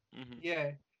sense. Hmm.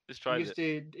 yeah, Just he tried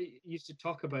it. used to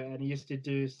talk about it, and he used to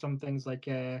do some things like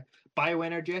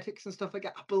bioenergetics and stuff like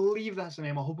that. I believe that's the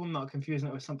name. I hope I'm not confusing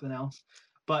it with something else.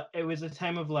 But it was a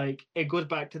time of like it goes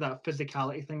back to that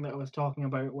physicality thing that I was talking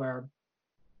about, where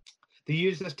they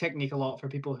use this technique a lot for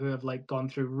people who have like gone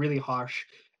through really harsh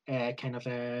kind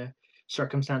of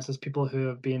circumstances, people who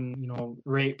have been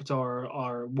raped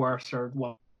or worse or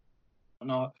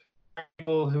whatnot,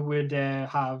 people who would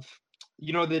have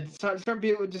certain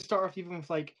people would just start off even with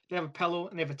like they have a pillow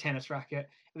and they have a tennis racket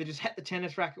and they just hit the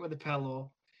tennis racket with the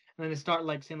pillow and then they start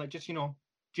like saying like just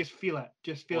feel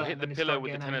Or it, hit and the then they pillow start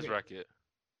with the getting tennis angry. racket.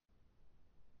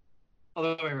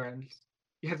 Other way around,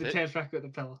 you have the Hit, tennis racket with the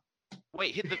pillow.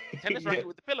 wait, hit the tennis yeah, racket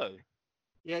with the pillow.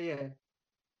 yeah.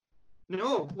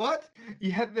 No, what?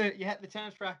 You hit the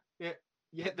tennis racket. You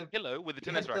Hit hit the the pillow with the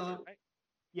you tennis hit the racket, little, right?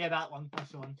 yeah, that one.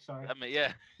 That's the one. Sorry. I mean,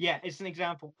 yeah. Yeah, it's an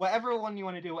example. Whatever one you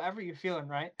want to do, whatever you're feeling,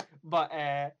 right? But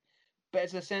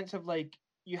it's a sense of like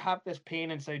you have this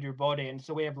pain inside your body, and it's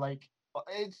a way of like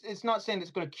it's not saying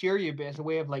it's going to cure you, but it's a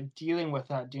way of like dealing with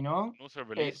that. Do you know? Also It's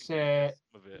releasing it, I guess,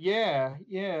 some of it.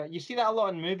 yeah. You see that a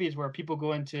lot in movies where people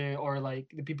go into or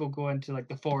like the people go into like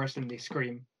the forest and they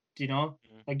scream. Do you know?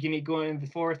 Mhm. Like you need to go into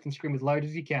the forest and scream as loud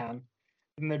as you can.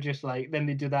 And they're just like then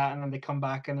they do that and then they come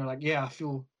back and they're like, yeah, I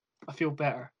feel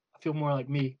better. I feel more like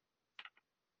me.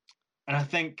 And I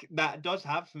think that does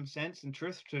have some sense and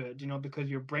truth to it, because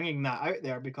you're bringing that out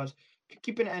there. Because if you're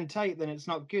keeping it in tight, then it's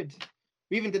not good.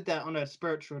 We even did that on a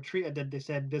spiritual retreat I did. They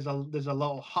said there's a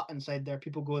little hut inside there.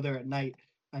 People go there at night,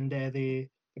 and they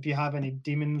if you have any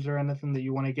demons or anything that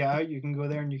you want to get out, you can go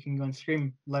there and you can go and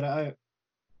scream, let it out.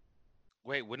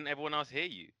 Wait, wouldn't everyone else hear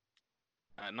you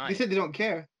at They night? said they don't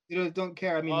care. Don't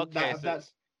care. I mean, Okay, that if so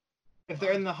that's if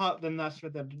they're uh, in the hut, then that's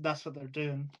what they're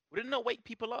doing. would it not wake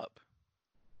people up?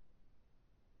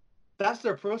 That's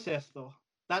their process, though.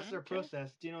 That's their Okay,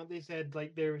 process. They said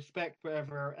like they respect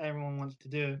whatever everyone wants to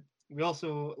do. We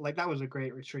also like that was a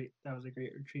great retreat. That was a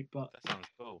great retreat, but that sounds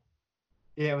cool.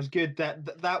 yeah, it was good.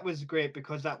 That was great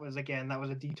because that was a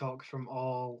detox from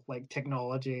all like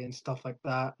technology and stuff like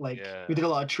that. Like we Yeah. did a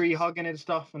lot of tree hugging and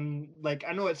stuff, and like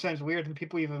I know it sounds weird, and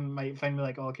people even might find me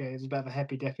like, oh, okay, it's a bit of a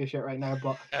happy dippy shit right now,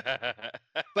 but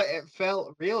it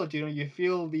felt real. You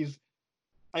feel these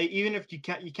even if you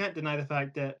can't deny the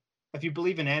fact that if you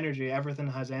believe in energy, everything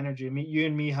has energy. You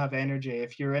and me have energy.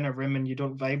 If you're in a room and you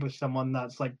don't vibe with someone,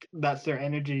 that's their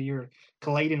energy you're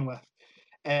colliding with.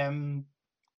 Um,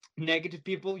 Negative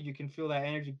people, you can feel that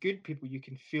energy. Good people, you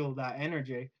can feel that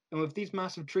energy. And with these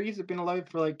massive trees that have been alive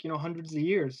for like hundreds of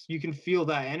years, you can feel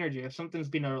that energy. If something's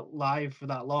been alive for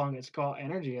that long, it's got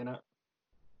energy in it.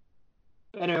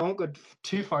 Anyway, I won't go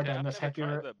too far Okay, down I've this never hippie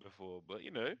tried route. that before, but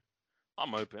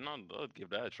I'm open. I'll give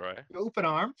that a try. Open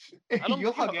arms. How long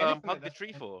You'll did you hug anything hug at the this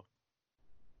tree point. for?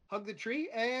 Hug the tree?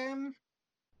 I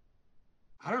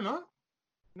don't know.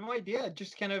 No idea.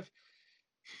 Just kind of.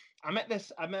 I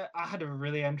had a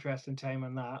really interesting time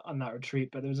on that retreat,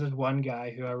 but there was this one guy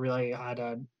who I really had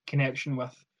a connection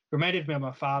with. Reminded me of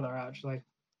my father actually.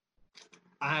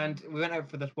 And we went out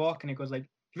for this walk, and he goes like, "Have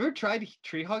you ever tried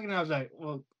tree hugging?" And I was like,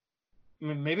 "Well,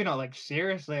 maybe not like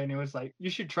seriously." And he was like, "You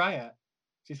should try it."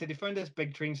 So he said he found this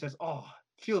big tree and says, "Oh,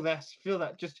 feel this, feel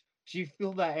that. Just so you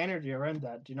feel that energy around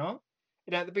that, do you know?"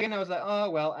 And at the beginning, I was like, "Oh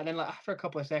well," and then like after a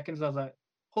couple of seconds, I was like,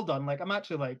 "Hold on, like I'm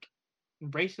actually like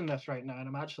embracing this right now, and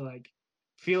I'm actually like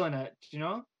feeling it, you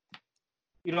know."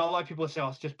 A lot of people say, "Oh,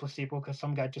 it's just placebo," because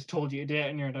some guy just told you to do it,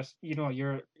 and you're just,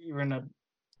 you're in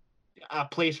a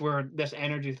place where this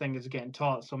energy thing is getting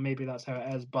taught, so maybe that's how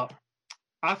it is. But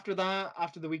after that,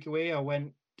 after the week away, I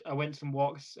went some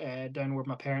walks down where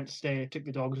my parents stay. Took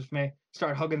the dogs with me.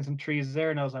 Started hugging some trees there,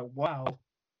 and I was like, wow,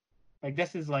 like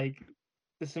this is like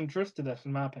there's some truth to this,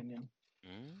 in my opinion.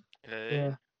 Okay,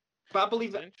 Yeah, but that's I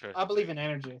believe interesting. in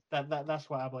energy. That's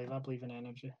what I believe. I believe in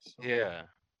energy. So Yeah,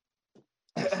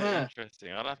 that's so yeah.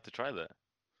 interesting. I'll have to try that.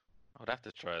 I would have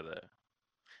to try that.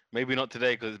 Maybe not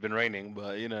today because it's been raining,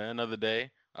 but another day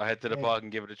I'll head to the Hey, park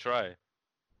and give it a try.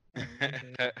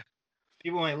 maybe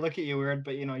people might look at you weird,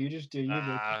 but you just do you,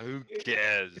 dude. Who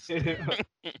cares?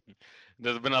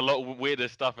 There's been a lot of weirder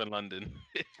stuff in London.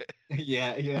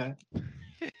 Yeah, yeah.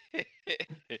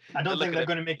 I They're don't think looking they're at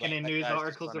going to me make like any that news guy's just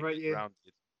articles trying to about get you.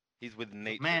 grounded. He's with There's a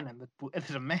nature. man in the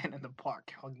there's a man in the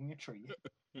park hugging a tree.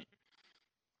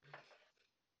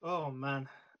 Oh man.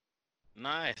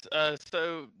 Nice.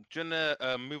 So do you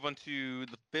wanna move on to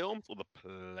the films or the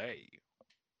play?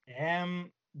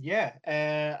 Yeah.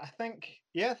 I think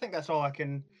that's all I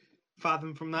can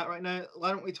fathom from that right now. Why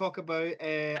don't we talk about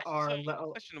Actually, our sorry,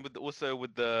 little question with also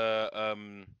with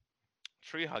the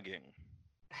tree hugging.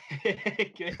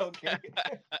 okay, okay.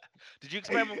 Did you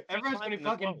experiment with tree climbing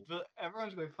as well?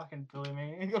 Everyone's going to fucking bully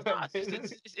me No, about it's just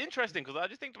this. it's interesting because I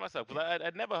just think to myself because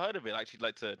I'd never heard of it actually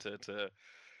like to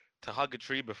hug a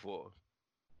tree before.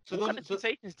 So What kind of those so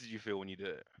sensations did you feel when you did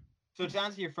it? so to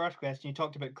answer your first question, you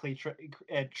talked about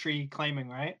tree climbing,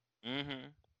 right? Mm-hmm.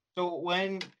 So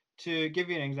when to give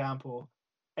you an example,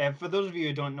 for those of you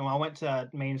who don't know, I went to a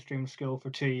mainstream school for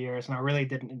 2 years and I really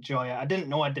didn't enjoy it. I didn't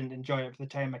know I didn't enjoy it for the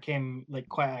time. I came like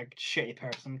quite a shitty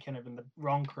person, kind of in the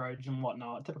wrong crowds and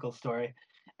whatnot. Typical story.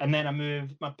 And then I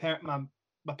moved. My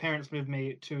parents moved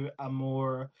me to a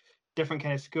more different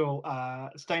kind of school,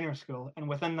 Steiner school, and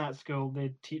within that school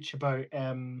they teach about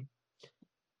a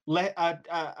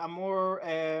more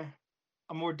a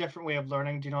more different way of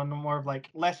learning. Do you know? More of like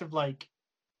less of like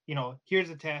here's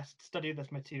a test, study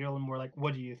this material, and more like,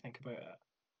 what do you think about it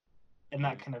in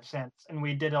that Mm. kind of sense? And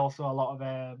we did also a lot of,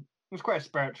 it was quite a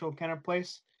spiritual kind of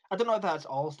place. I don't know if that's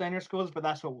all Steiner schools, but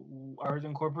that's what ours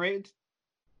incorporated.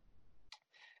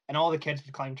 And all the kids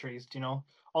would climb trees,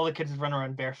 all the kids would run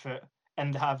around barefoot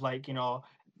and have like,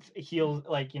 heels,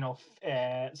 like,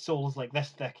 soles like this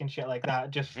thick and shit like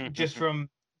that, just from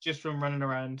running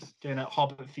around doing it,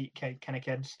 hobbit feet kind of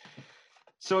kids.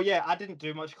 So yeah, I didn't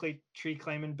do much tree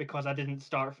climbing because I didn't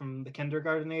start from the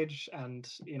kindergarten age, and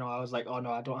I was like, oh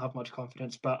no, I don't have much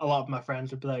confidence. But a lot of my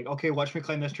friends would be like, okay, watch me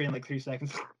climb this tree in like 3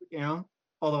 seconds,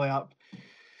 all the way up.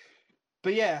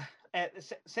 But yeah,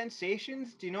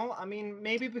 sensations. Do you know? I mean,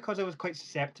 maybe because I was quite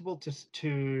susceptible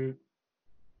to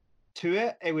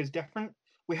it, it was different.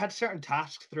 We had certain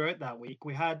tasks throughout that week.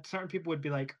 We had certain people would be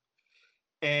like,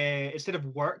 instead of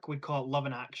work, we'd call it love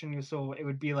and action. So it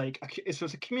would be like so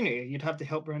it's a community. You'd have to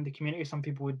help around the community. Some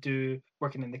people would do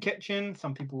working in the kitchen.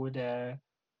 Some people would uh,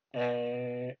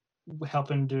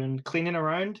 helping doing cleaning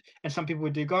around, and some people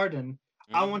would do garden.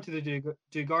 I Mm-hmm. wanted to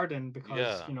do garden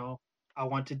because Yeah. I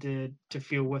wanted to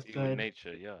feel with Be with the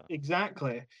nature. Yeah.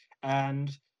 exactly, and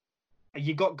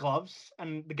you got gloves.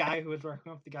 And the guy who was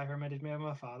working with the guy who reminded me of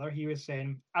my father, he was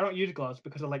saying, I don't use gloves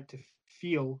because I like to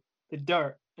feel the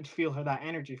dirt and feel how that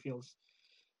energy feels.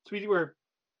 So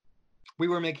we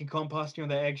were making compost, the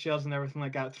eggshells and everything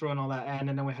like that, throwing all that in,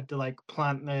 and then we had to like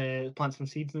plant some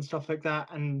seeds and stuff like that.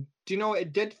 And do you know,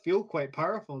 it did feel quite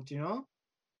powerful. Do you know,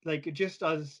 like it just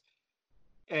as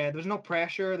there was no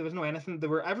pressure, there was no anything.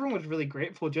 Everyone was really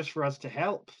grateful just for us to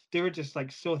help. They were just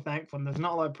like so thankful, and there's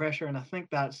not a lot of pressure. And I think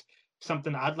that's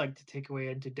something I'd like to take away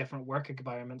into different work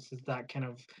environments, is that kind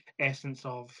of essence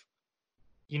of,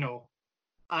 you know,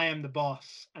 I am the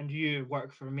boss and you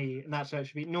work for me, and that's how it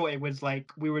should be. No, it was like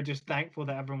we were just thankful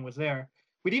that everyone was there.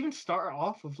 We'd even start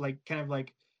off with like kind of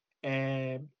like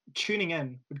uh tuning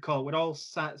in, we'd call it. We'd all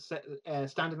stand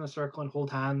in a circle and hold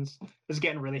hands. It's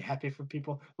getting really happy for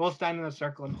people. We'll all stand in a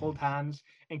circle and hold hands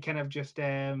and kind of just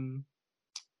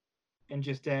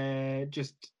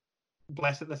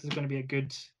bless it. This is going to be a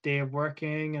good day of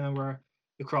working, and then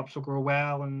the crops will grow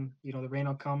well, and the rain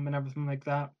will come and everything like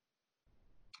that.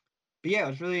 But yeah,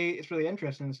 it's really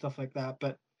interesting and stuff like that.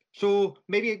 But so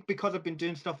maybe because I've been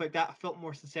doing stuff like that, I felt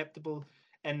more susceptible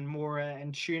and more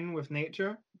in tune with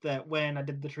nature. That when I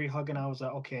did the tree hugging, I was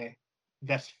like, okay,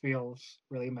 this feels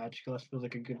really magical. This feels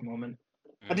like a good moment.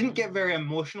 I didn't get very Mm.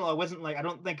 emotional. I wasn't like, I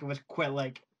don't think it was quite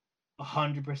like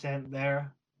 100%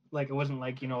 there. Like I wasn't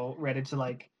like ready to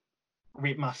like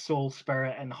reap my soul,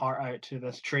 spirit, and heart out to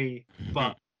this tree.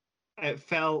 But it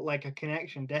felt like a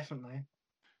connection, definitely.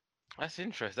 That's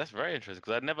interesting. That's very interesting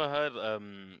because I'd never heard.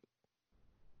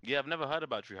 Yeah, I've never heard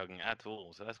about tree hugging at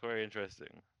all. So that's very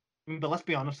interesting. But let's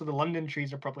be honest, so the London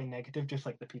trees are probably negative, just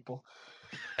like the people.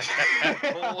 I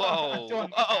Whoa, don't mean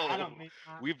that. I don't whoa! mean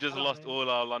that. We've just I don't lost mean. all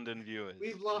our London viewers.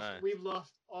 We've lost. No. We've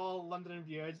lost all London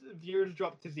viewers. Viewers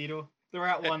dropped to zero. They're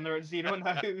at one. They're at zero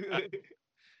now.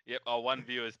 Yep, our one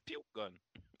viewer is pew gone.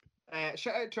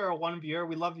 Shout out to our one viewer.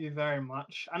 We love you very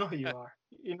much. I know who you are.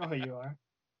 You know who you are.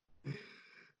 But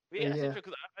But yeah, that's yeah.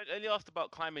 interesting because I only asked about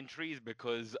climbing trees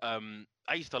because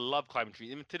I used to love climbing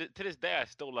trees. Even to this day, I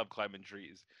still love climbing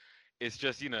trees. It's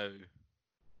just in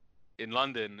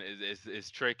London is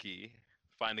tricky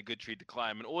find a good tree to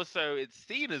climb, and also it's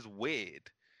seen as weird.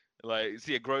 Like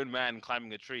see a grown man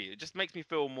climbing a tree, it just makes me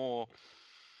feel more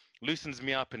loosens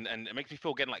me up and it makes me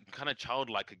feel again like kind of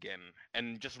childlike again,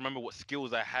 and just remember what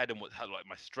skills I had and what had like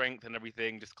my strength and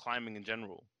everything, just climbing in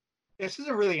general. This is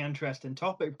a really interesting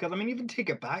topic because I mean, even take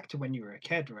it back to when you were a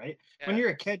kid, right? When Yeah,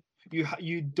 you're a kid,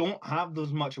 you don't have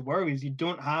those much worries. You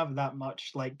don't have that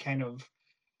much like kind of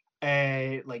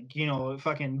like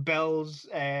fucking bills,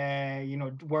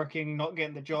 working, not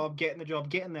getting the job,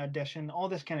 getting the audition, all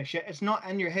this kind of shit. It's not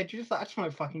in your head. You're just like, I just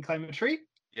want to fucking climb a tree.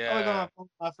 Oh, we're gonna yeah. have fun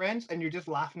with my friends, and you're just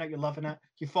laughing at, you're loving it.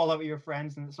 You fall out with your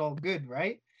friends, and it's all good,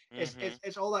 right? It's Mhm. it's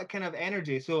it's all that kind of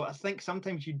energy. So I think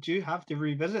sometimes you do have to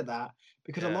revisit that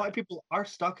because a lot Yeah. of people are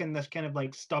stuck in this kind of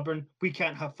like stubborn. We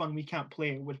can't have fun. We can't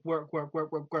play with work, work,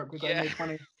 work, work, work. We got to Yeah. make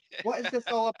money. What is this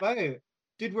all about,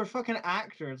 dude? We're fucking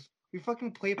actors. We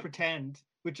fucking play pretend,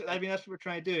 which I It, mean that's what we're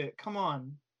trying to do. Come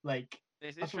on, like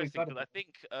it's that's what we've interesting got to because do. I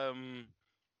think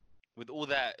with all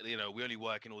that, we only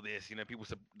work and all this, people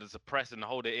suppress and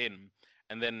hold it in,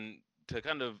 and then to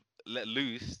kind of let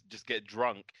loose, just get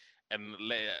drunk and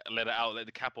let it out, let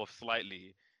the cap off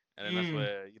slightly, and then that's Mm,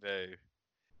 where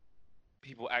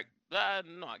people act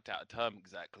not act out of term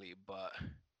exactly, but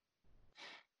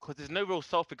because there's no real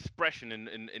self-expression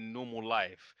in normal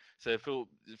life, so it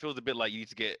feels a bit like you need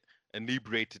to get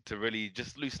inebriated to really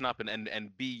just loosen up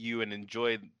and be you and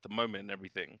enjoy the moment and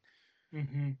everything.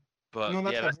 hmm But No,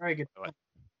 that's yeah, a that's very good. pardon?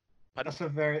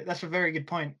 That's a very good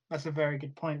point. That's a very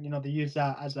good point. They use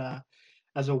that as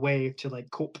a way to like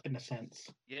cope in a sense.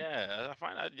 Yeah, I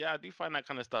find that. Yeah, I do find that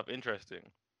kind of stuff interesting.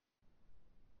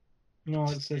 No,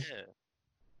 Just it's yeah.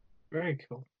 very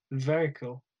cool. Very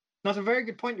cool. That's a very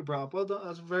good point you brought up. Well done.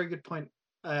 That's a very good point.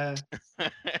 Uh,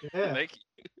 yeah, Thank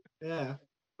yeah.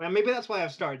 Well, maybe that's why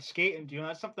I've started skating.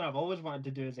 That's something I've always wanted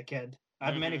to do as a kid. I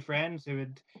you. had many friends who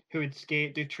would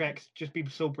skate, do tricks, just be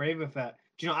so brave with it.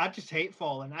 I just hate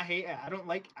falling. I hate it. I don't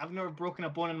like. I've never broken a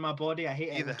bone in my body. I hate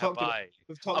it. Neither have I.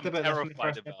 We've talked I'm about this in the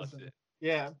terrified first about episode. it.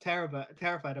 Yeah, I'm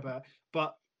terrified about it.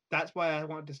 But that's why I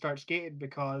wanted to start skating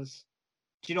because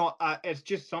it's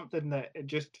just something that it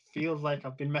just feels like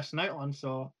I've been missing out on.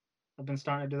 So I've been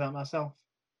starting to do that myself.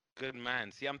 Good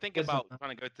man. See, I'm thinking Listen, about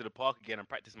trying to go to the park again and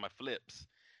practice my flips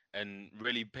and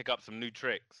really pick up some new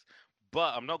tricks.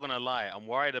 But I'm not gonna lie, I'm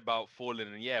worried about falling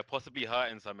and yeah, possibly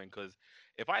hurting something. Because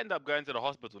if I end up going to the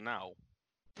hospital now,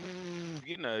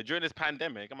 during this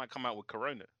pandemic, I might come out with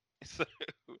corona. So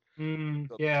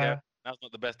gotta be yeah, careful. Now's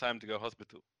not the best time to go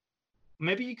hospital.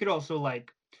 maybe you could also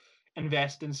like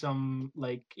invest in some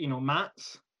like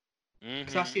mats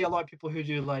because I see Mm-hmm. a lot of people who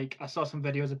do like I saw some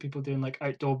videos of people doing like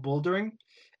outdoor bouldering.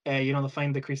 They'll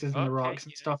find the creases in the Okay, rocks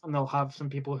and yeah. stuff, and they'll have some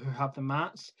people who have the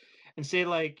mats. And say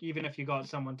like even if you got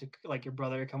someone to like your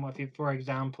brother to come with you, for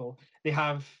example, they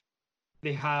have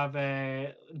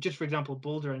just for example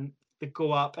bouldering. They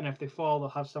go up, and if they fall, they'll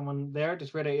have someone there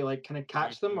just ready to like kind of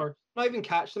catch them, Mm-hmm. or not even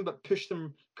catch them, but push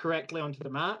them correctly onto the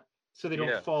mat so they don't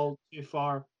Yeah. fall too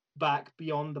far back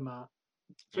beyond the mat.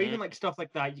 So even like Mm, stuff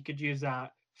like that, you could use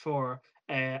that for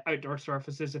outdoor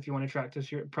surfaces if you want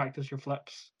to practice your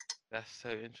flips. that's so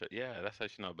interesting. Yeah, that's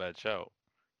actually not a bad show.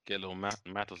 Get a little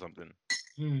mat or something.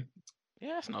 Mm.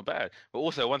 Yeah, it's not bad. But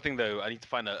also, one thing though, I need to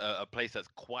find a place that's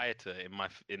quieter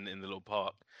in in the little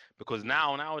park because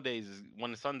nowadays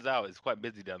when the sun's out, it's quite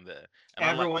busy down there. And I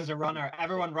like Everyone's a runner.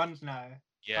 Everyone runs now.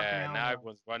 Fucking yeah, hell, now no.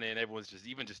 everyone's running, everyone's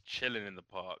just chilling in the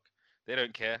park. They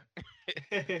don't care.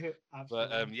 But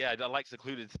Absolutely. yeah, I like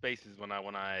secluded spaces when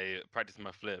I practice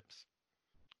my flips.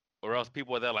 Or else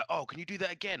people are there like, oh, can you do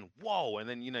that again? Whoa! And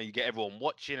then you get everyone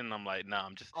watching, and I'm like, nah,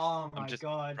 Oh I'm my just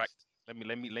god, practice. Let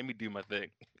me do my thing.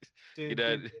 you dude,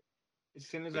 know, dude. As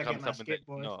soon as I become get my something that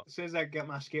you're skateboard, not. as soon as I get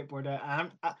my skateboard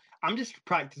out, I'm just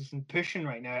practicing pushing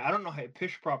right now. I don't know how to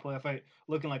push properly without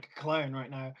looking like a clown right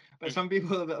now. But some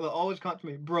people that will always come to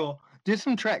me, bro, do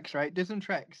some tricks, right? Do some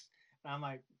tricks. And I'm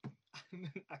like,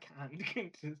 I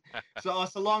can't. So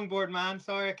it's a longboard, man.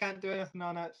 Sorry, I can't do anything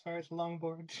on it. Sorry, it's a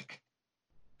longboard.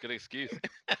 Good excuse.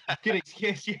 Good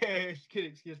excuse, yeah, it's a good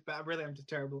excuse. But I really am just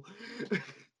terrible.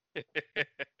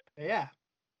 Yeah,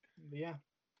 yeah.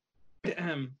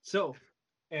 So,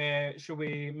 shall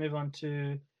we move on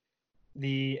to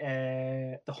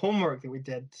the homework that we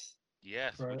did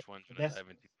Yes, for which one do you want to this? dive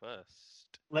into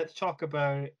first? Let's talk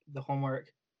about the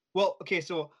homework. Well, okay,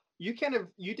 so you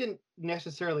didn't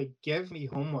necessarily give me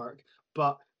homework,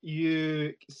 but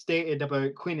you stated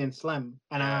about Queen and Slim,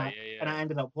 and Yeah, I yeah, and yeah. I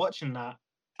ended up watching that.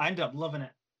 I ended up loving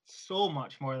it so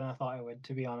much more than I thought I would,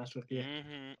 to be honest with you.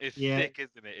 It's Yeah, sick,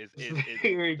 isn't it? it's It's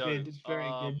very dope. good. It's very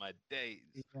Oh good. my days.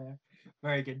 Yeah,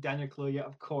 very good. Daniel Kaluuya,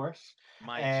 of course.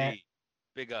 My Uh, G.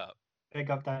 Big up. Big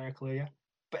up Daniel Kaluuya.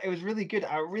 But it was really good.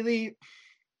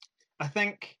 I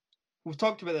think we've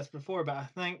talked about this before, but I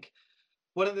think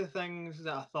one of the things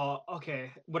that I thought,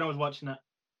 okay, when I was watching it,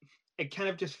 it kind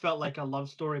of just felt like a love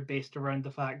story based around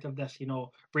the fact of this,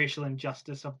 racial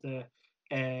injustice of the.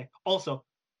 Also,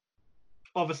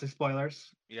 obviously,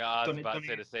 spoilers. Yeah, I was Don't about don't to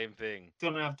say the same thing.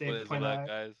 don't have to Spoilers point that alert,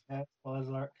 out. guys. Spoilers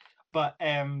alert. But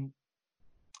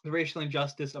the racial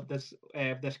injustice of this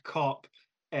cop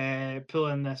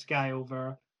pulling this guy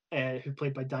over, who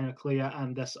played by Daniel Kaluuya,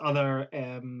 and this other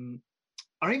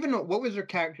I don't even know what was their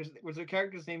characters. Was their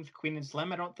characters' names Queen and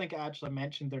Slim? I don't think it actually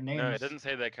mentioned their No, it names. doesn't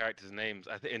say their characters' names.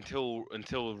 I think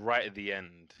until right at the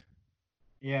end.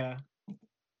 Yeah,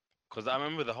 Because I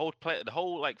remember the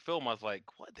whole like film. I was like,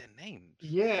 what are their names?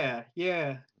 yeah,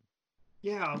 yeah,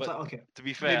 yeah. I was But like, okay, to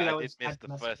be fair, maybe I that did was miss add the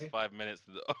first mystery. 5 minutes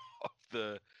of the of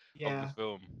the Yeah,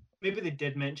 film. maybe they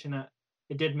did mention it.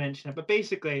 They did mention it, but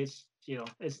basically,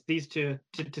 it's these two.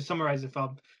 To summarize the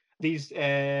film, these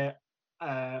uh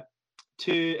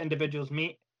two individuals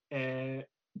met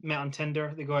on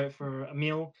Tinder. They go out for a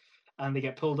meal, and they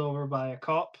get pulled over by a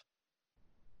cop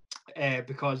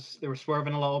because they were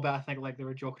swerving a little bit. I think like they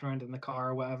were joking around in the car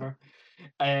or whatever.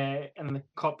 And the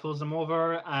cop pulls them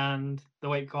over, and the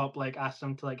white cop like asks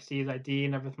them to like see his ID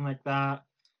and everything like that.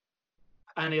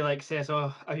 And he like says,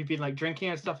 "Oh, have you been like drinking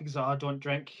and stuff?" He goes, "Oh, I don't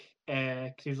drink."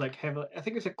 Because he was like heavily, I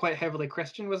think he was like, quite heavily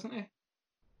Christian, wasn't he?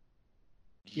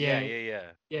 Yeah, Yeah, yeah, yeah.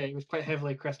 yeah, he was quite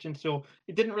heavily Christian, so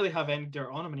he didn't really have any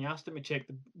dirt on him. And he asked him to check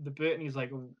the boot, and he's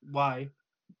like, "Why?"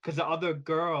 Because the other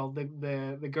girl,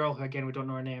 the girl who again we don't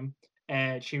know her name,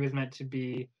 she was meant to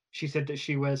be. She said that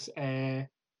she was a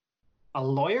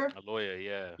lawyer. A lawyer,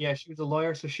 yeah. Yeah, she was a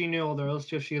lawyer, so she knew all the rules.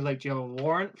 So she was like, "Do you have a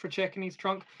warrant for checking his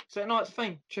trunk?" He's like, "No, it's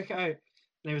fine. Check it out."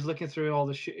 And he was looking through all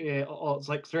the all it's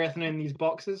like threatening in these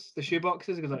boxes, the shoe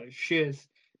boxes. He goes like shoes.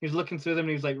 He was looking through them, and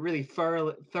he was like really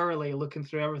thoroughly looking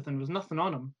through everything. There was nothing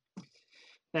on him.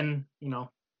 Then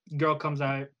girl comes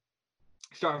out,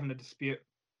 start having a dispute.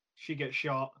 She gets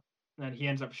shot, and then he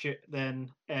ends up shoot.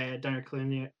 Then Daniel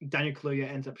Kaluuya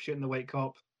ends up shooting the white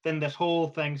cop. Then this whole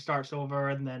thing starts over,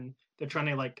 and then they're trying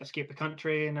to like escape the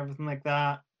country and everything like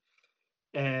that.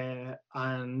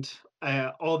 And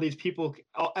all these people,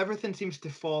 everything seems to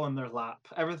fall in their lap.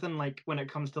 Everything, like when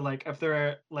it comes to like if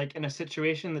they're like in a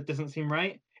situation that doesn't seem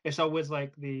right, it's always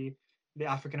like the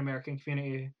African American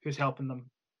community who's helping them.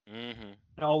 Mhm.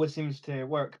 It always seems to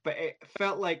work, but it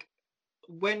felt like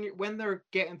when they're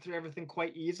getting through everything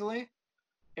quite easily,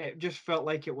 it just felt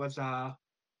like it was a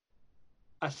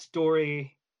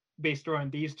story based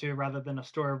around these two rather than a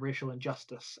story of racial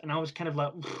injustice. And I was kind of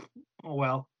like, oh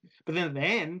well. But then at the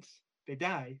end, they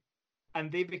die,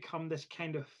 and they become this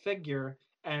kind of figure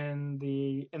in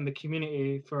the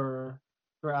community for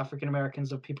African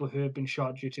Americans of people who have been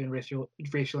shot due to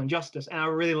racial injustice. And I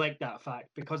really like that fact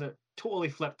because it totally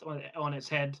flipped on its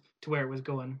head to where it was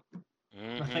going.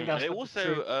 And I think Mhm. that's They what the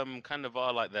true. also kind of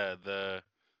are like the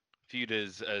viewed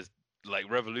as like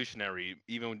revolutionary,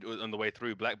 even on the way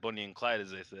through Black Bonnie and Clyde, as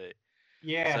they say.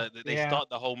 Yeah, So they yeah. start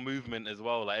the whole movement as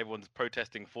well. Like everyone's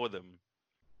protesting for them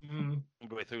Mm, all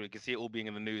the way through. You can see it all being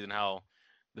in the news and how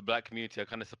the black community are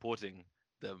kind of supporting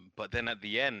them. But then at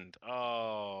the end,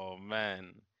 oh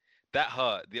man, that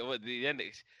hurt. The end.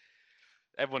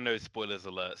 Everyone knows spoilers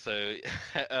alert. So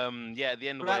yeah, at the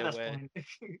end we're at where this where point.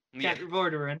 yeah, Can't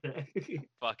avoid around it.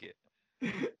 fuck it.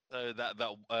 So that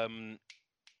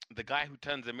the guy who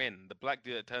turns him in, the black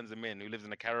dude that turns him in, who lives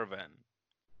in a caravan.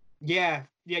 Yeah,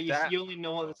 yeah. That You only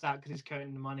know it's that because he's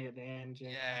counting the money at the end. Yeah,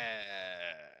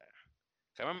 yeah.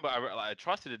 I remember I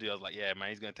trusted the dude. I was like, yeah, man,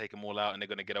 he's gonna take them all out and they're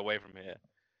gonna get away from here.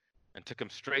 And took him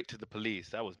straight to the police.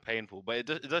 That was painful, but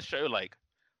it does show like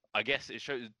I guess it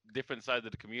shows different sides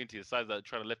of the community, the sides that are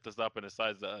trying to lift us up, and the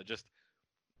sides that are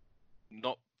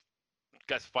not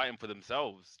guys fighting for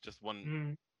themselves,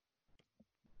 mm,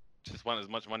 just want as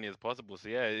much money as possible. So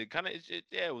yeah,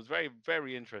 yeah, it was very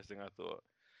very interesting. I thought,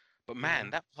 but yeah, man,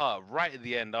 that part right at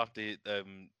the end after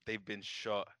they've been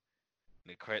shot,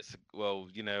 and the credits, well,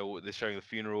 they're showing the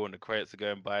funeral and the credits are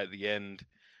going by at the end.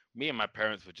 Me and my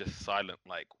parents were just silent,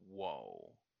 like,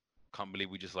 whoa, can't believe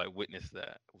we just like witnessed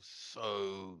that.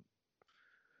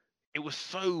 It was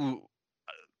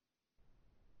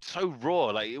so raw.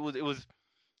 Like it was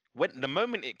when the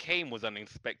moment it came was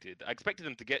unexpected. I expected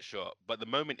them to get shot, but the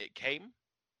moment it came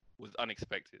was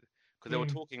unexpected because they were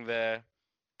mm, talking there,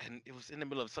 and it was in the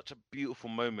middle of such a beautiful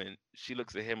moment. She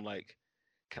looks at him like,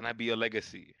 "Can I be your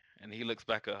legacy?" And he looks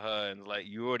back at her and is like,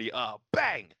 "You already are."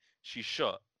 Bang! She's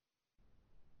shot.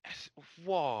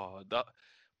 Whoa!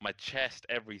 My chest,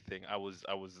 everything. I was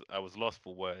lost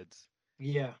for words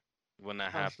yeah. when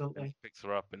that happened. And he Absolutely. picks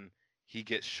her up, and he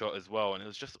gets shot as well. And it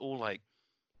was just all like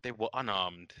they were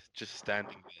unarmed, just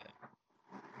standing there.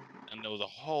 And there was a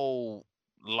whole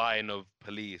line of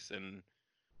police, and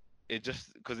it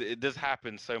just because it does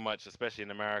happen so much, especially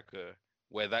in America,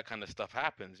 where that kind of stuff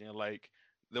happens. Like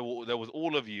there was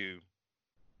all of you,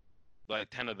 like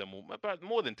 10 of them, or about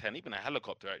more than 10, even a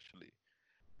helicopter actually,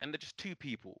 and they're just two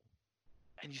people,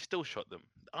 and you still shot them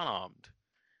unarmed.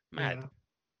 Mad. Yeah.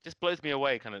 Just blows me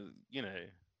away, kind of,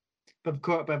 But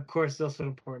of course, it's also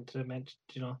important to mention,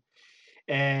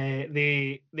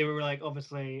 they were like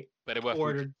obviously But they were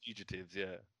ordered, fugitives,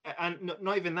 yeah. and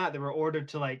not even that, they were ordered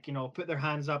to like put their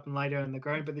hands up and lie down on the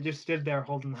ground, but they just stood there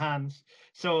holding hands.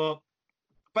 So,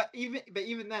 but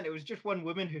even then, it was just one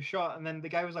woman who shot, and then the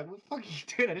guy was like, "What the fuck are you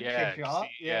doing? I didn't Yeah, shoot you see, up."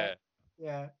 Yeah,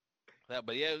 yeah. yeah.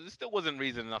 But yeah, it still wasn't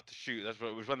reason enough to shoot. That's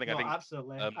what was one thing I No, think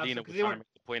absolutely, Nina absolutely, because was they trying to weren't.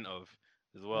 make the point of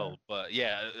as Yeah. well. But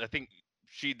yeah, I think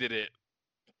she did it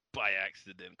by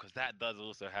accident, because that does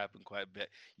also happen quite a bit.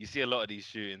 You see a lot of these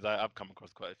shootings. I've come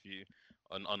across quite a few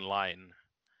online,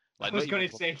 I like not was even going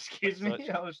to say, like excuse me. search.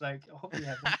 I was like, oh, hope you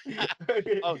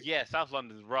haven't. Oh yeah, South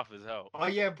London's rough as hell. Oh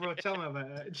yeah, bro, tell me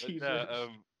about it. But Jesus.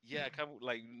 yeah, come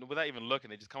like without even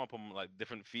looking, they just come up on like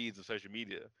different feeds of social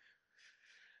media,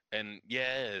 and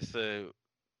yeah, so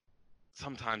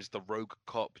sometimes the rogue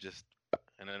cop just,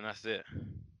 and then that's it.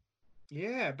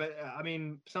 Yeah, but I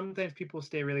mean, sometimes people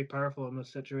stay really powerful in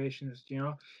those situations,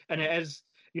 and it is,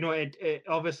 it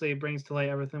obviously brings to light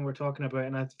everything we're talking about,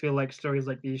 and I feel like stories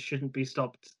like these shouldn't be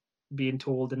stopped being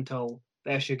told until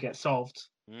the issue gets solved.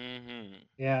 Mm-hmm.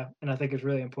 Yeah, and I think it's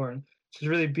really important. It's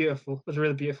really beautiful. It was a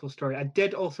really beautiful story. I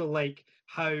did also like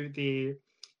how they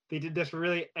did this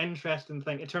really interesting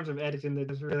thing in terms of editing. They did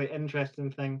this really interesting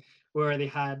thing where they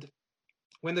had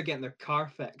when they're getting their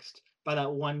car fixed by that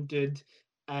one dude,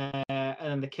 and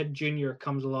then the kid Junior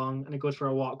comes along and he goes for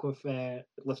a walk with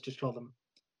let's just call them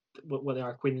what they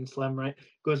are, Queen and Slim, right?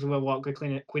 Goes for a walk with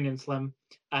Queen and Slim,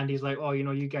 and he's like, "Oh,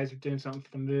 you guys are doing something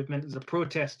for the movement. There's a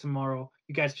protest tomorrow.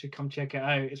 You guys should come check it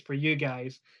out. It's for you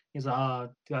guys." He's like, "Oh,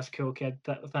 that's cool, kid.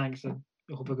 Thanks. I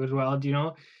hope it goes well."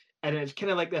 And it's kind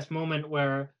of like this moment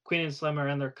where Queen and Slim are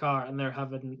in their car and they're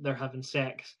having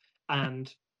sex,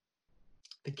 and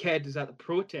the kid is at the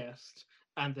protest,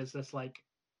 and there's this like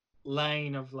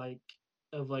line of like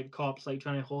cops like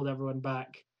trying to hold everyone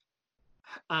back,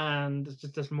 and it's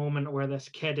just this moment where this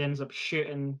kid ends up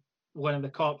shooting one of the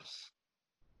cops,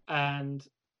 and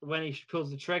when he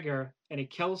pulls the trigger and he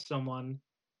kills someone,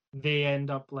 they end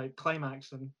up like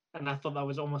climaxing, and I thought that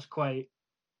was almost quite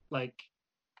like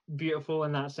beautiful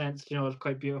in that sense. It was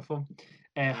quite beautiful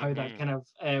how that Mm-hmm. kind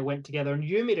of went together. And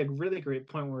you made a really great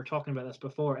point when we were talking about this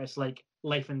before. It's like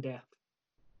life and death.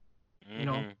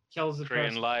 Mm-hmm. Kills the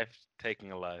Creating person. life,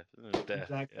 taking a life, death.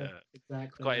 Exactly, Yeah, it's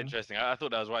exactly. quite interesting. I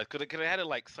thought that was right, because it had it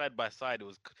like side by side. It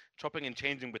was chopping and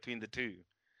changing between the two,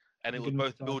 and It's it a was good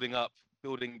both montage. building up,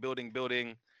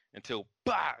 building until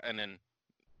bah, and then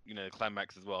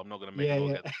climax as well. I'm not gonna make Yeah,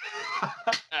 not yeah.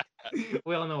 get.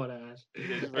 We all know what it I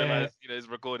just is. realized it's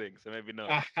recording, so maybe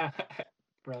not.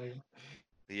 Brilliant.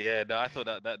 Yeah, no, I thought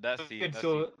Good. that scene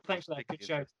So was thanks for that. Good particularly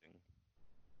shout. interesting.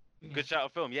 Yeah. Good shout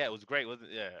of film. Yeah, it was great, wasn't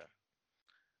it? Yeah.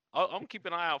 I'm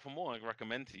keeping an eye out for more. I can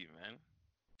recommend to you, man.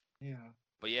 Yeah.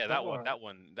 But yeah, But all right.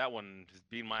 that one has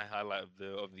been my highlight of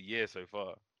the year so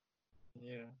far.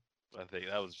 Yeah. I think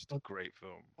that was just a I'll, great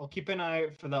film. I'll keep an eye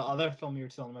out for the other film you were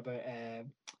telling me about,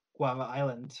 Guava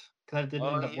Island, because I didn't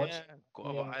Oh end up yeah, watching.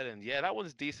 Guava Yeah. Island. Yeah, that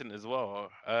one's decent as well.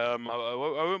 I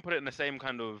won't put it in the same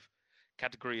kind of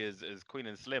category as Queen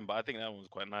and Slim, but I think that one was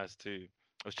quite nice too.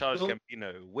 It was Charles Well,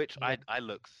 Gambino, which yeah. I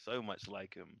look so much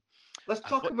like him. Let's I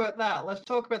talk thought, about that. Let's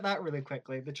talk about that really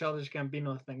quickly, the Childish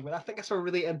Gambino thing. But I think it's a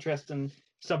really interesting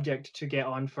subject to get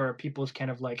on for people's kind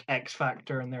of like X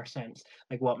factor in their sense,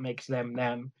 like what makes them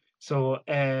them. So,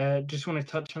 just want to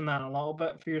touch on that a little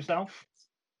bit for yourself.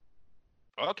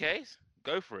 okay,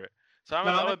 go for it. So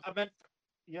No,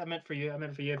 yeah, I meant for you. I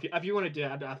meant for you. If you want to do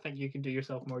it, I think you can do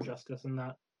yourself more justice in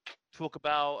that. talk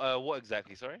about what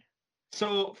exactly? Sorry.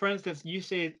 So, for instance, you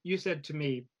said to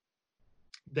me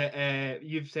that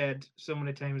you've said so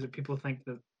many times that people think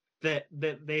that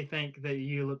they think that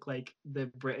you look like the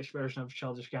British version of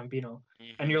Childish Gambino,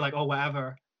 and you're Hmm. like, oh,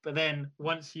 whatever. But then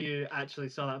once you actually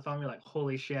saw that film, you're like,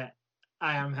 holy shit,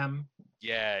 I am him.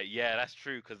 Yeah, yeah, that's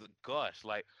true. Because gosh,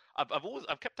 like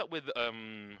I've kept up with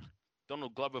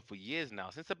Donald Glover for years now,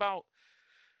 since about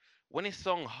when his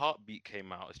song Heartbeat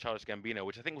came out as Childish Gambino,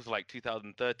 which I think was like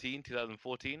 2013,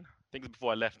 2014. I think it was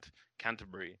before I left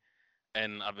Canterbury.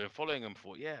 And I've been following him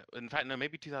for, yeah, in fact, no,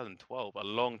 maybe 2012, a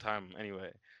long time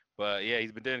anyway. But yeah,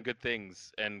 he's been doing good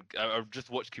things. And I've just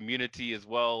watched Community as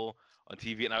well on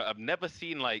TV, and I've never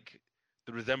seen like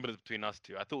the resemblance between us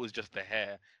two. I thought it was just the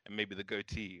hair and maybe the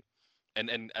goatee. And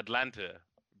Atlanta,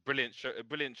 brilliant show,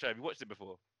 brilliant show. Have you watched it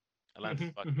before?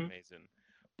 Atlanta's fucking amazing.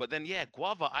 But then yeah,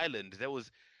 Guava Island, it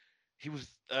was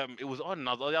on and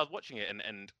I was watching it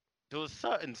and there was a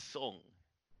certain song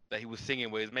that he was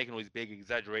singing where he was making all these big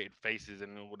exaggerated faces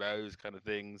and all those kind of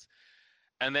things.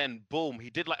 And then boom, he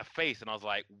did like a face and I was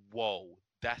like, whoa,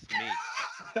 that's me.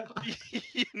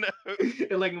 You know?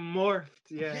 It like morphed,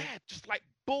 yeah. Yeah, just like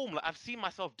boom. Like I've seen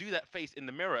myself do that face in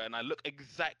the mirror and I look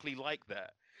exactly like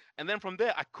that. And then from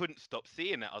there I couldn't stop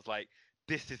seeing it. I was like,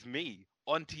 this is me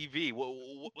on TV.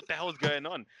 What the hell's going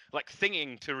on? Like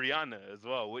singing to Rihanna as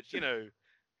well, which,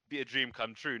 be a dream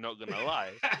come true, not gonna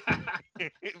lie.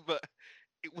 But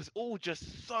it was all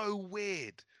just so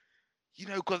weird.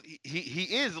 Because he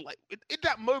is like in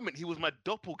that moment he was my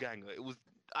doppelganger.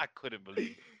 I couldn't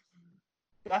believe it.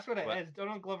 That's what it But is.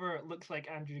 Donald Glover looks like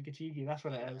Andrew Gachigi. That's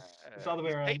what it is. It's yeah, all the way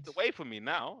he's around. paved the way for me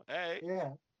now. Hey,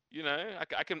 Yeah,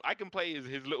 I can play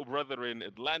his little brother in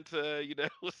Atlanta.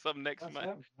 Or some that's it,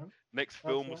 man. next That's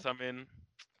film or it. something.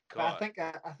 But I God, think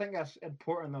I think that's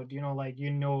important though. Like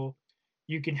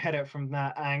you can hit it from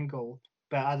that angle.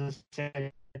 But as I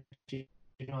said,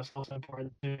 it's also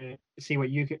important to see what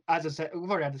you can. As I said, we've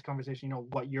already had this conversation.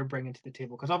 What you're bringing to the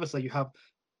table because obviously you have,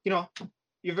 you know,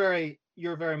 you're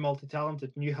very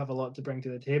multi-talented and you have a lot to bring to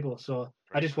the table. So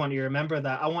I very just want you to much. remember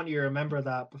that. I want you to remember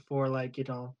that before that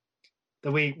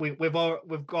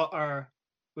we've got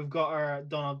our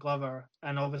Donald Glover,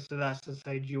 and obviously that's the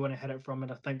side you want to hit it from,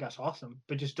 and I think that's awesome.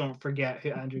 But just don't forget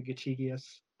who Andrew Gachigi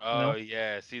is, Oh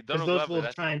yeah, see because Donald those Glover. will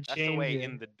That's try and that's the change way you.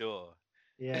 in the door.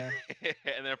 Yeah,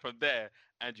 And then from there,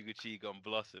 Andrew Gucci gonna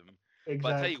blossom. But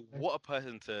I tell you, exactly. what a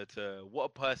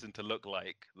person to look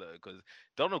like though, because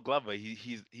Donald Glover,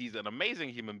 he's an amazing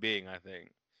human being. I think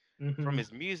from Hmm.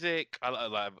 his music, I've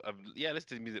listened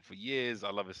to his music for years. I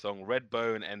love his song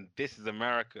Redbone and This Is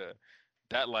America.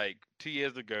 That like 2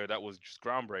 years ago, that was just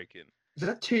groundbreaking. Is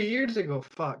that 2 years ago?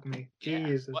 Fuck me, Yeah,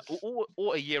 Jesus.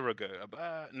 or a year ago.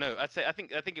 No, I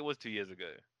think it was 2 years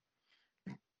ago.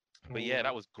 But Oh yeah,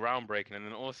 that wow. was groundbreaking. And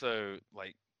then also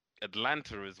like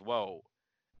Atlanta as well.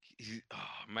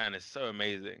 Oh man, it's so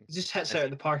amazing. He just hits And out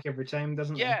of the park every time,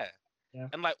 doesn't he? yeah, Yeah,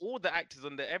 and like all the actors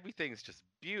on there, everything's just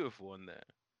beautiful on there.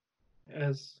 it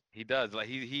is. He does like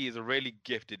he is a really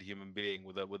gifted human being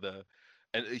with a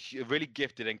really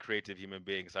gifted and creative human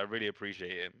being. So I really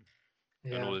appreciate him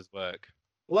and Yeah. all his work.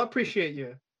 Well, I appreciate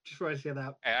you. Just want to say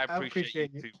that. Hey, I I appreciate you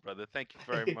appreciate you. too, brother. Thank you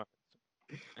very much.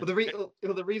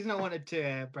 The reason I wanted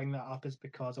to bring that up is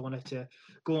because I wanted to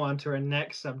go on to our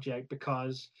next subject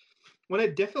because one of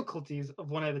the difficulties of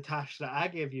one of the tasks that I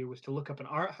gave you was to look up an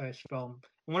art house film.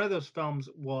 And one of those films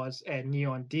was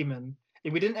Neon Demon.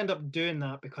 And we didn't end up doing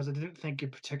that because I didn't think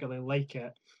you'd particularly like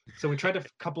it. So we tried a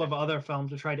couple of other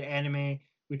films. We tried Enemy.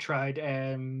 We tried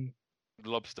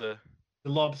Lobster.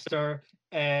 The Lobster.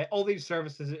 All these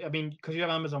services. I mean, because you have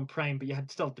Amazon Prime, but you had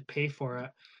still to pay for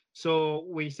it. So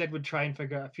we said we'd try and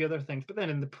figure out a few other things. But then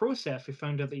in the process, we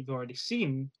found out that you've already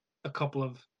seen a couple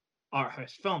of art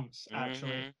house films,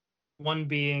 actually. Hmm. One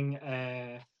being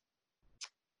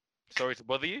Sorry to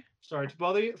bother you. Sorry to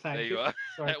bother you. There Thank you you. are.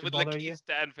 Sorry to With bother Lakeith you.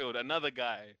 Stanfield, another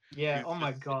guy Yeah. who's Oh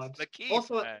my just it's God. Lakeith,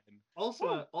 Also, man.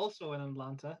 Woo. also in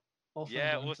Atlanta. Also in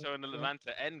Yeah, Atlanta. also in Yeah.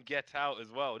 Atlanta and Get Out as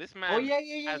well. This Oh man yeah,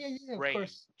 yeah, yeah, has yeah, yeah. Of range,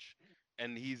 course,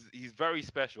 and he's very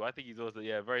special. I think he's also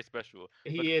very special. Look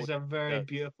he at is what a he very does.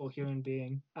 beautiful human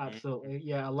being. Mhm. Absolutely.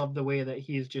 Yeah, I love the way that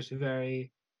he is just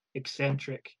very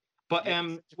eccentric. But Yeah,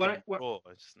 eccentric why and why, raw.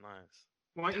 It's just nice.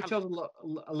 why don't you tell Talent.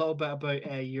 us a little bit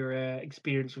about your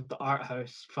experience with the art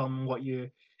house film, what you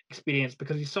experienced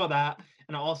because you saw that,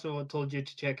 and I also told you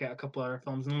to check out a couple other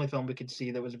films. The only film we could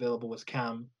see that was available was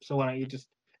Cam. So why don't you just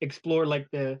explore like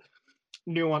the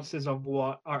nuances of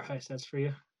what art house is for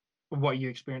you, what you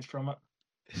experienced from it?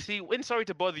 See, when Sorry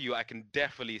to Bother You, I can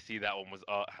definitely see that one was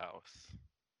art house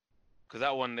because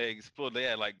that one they explored.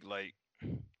 Yeah, like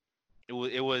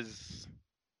it was.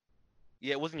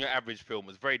 Yeah, it wasn't your average film. It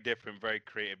was very different, very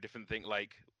creative, different thing.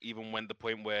 Like even when the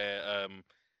point where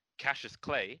Cassius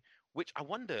Clay, which I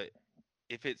wonder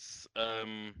if it's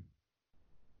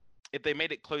if they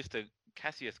made it close to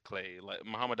Cassius Clay, like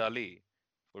Muhammad Ali,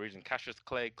 for reason Cassius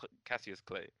Clay, Cassius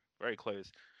Clay, very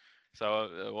close. So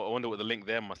I wonder what the link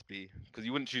there must be, because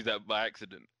you wouldn't choose that by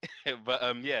accident. But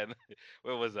yeah,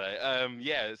 where was I?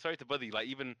 Yeah, sorry to bother you. Like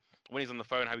even when he's on the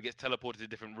phone, how he gets teleported to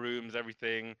different rooms,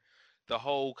 everything, the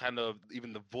whole kind of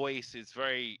even the voice is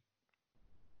very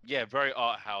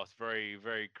art house,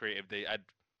 very creative. They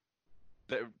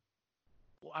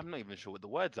well, I'm not even sure what the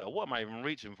words are. What am I even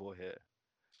reaching for here?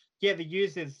 Yeah, they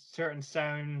uses certain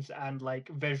sounds and like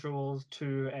visuals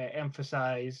to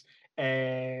emphasize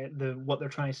the what they're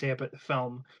trying to say about the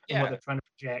film and what Yeah, they're trying to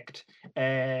project.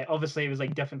 Obviously, it was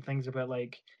like different things about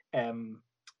like um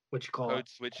what you call it, Code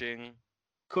switching.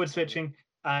 code switching,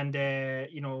 and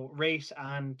race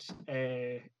and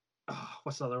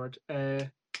what's the other word?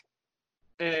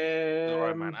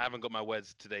 Sorry, man. Um, I haven't got my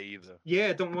words today either.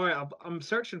 yeah, don't worry. I'm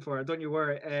searching for it. Don't you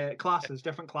worry. Classes,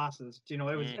 different classes. It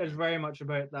was Mm. very much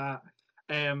about that.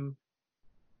 Um,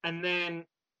 and then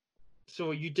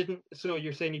so you didn't. So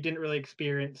you're saying you didn't really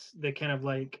experience the kind of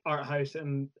like art house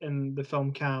in the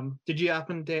film Cam. Did you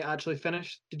happen to actually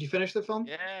finish? Did you finish the film?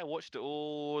 Yeah, I watched it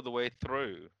all the way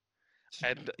through,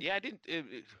 and yeah, I didn't.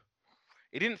 It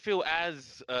didn't feel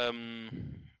as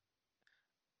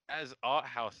art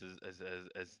house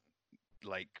as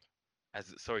like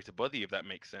as sorry to bother you if that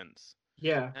makes sense.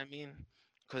 Yeah. I mean,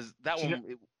 because that Do you know?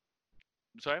 one.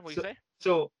 Sorry, what you So say?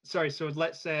 so sorry. So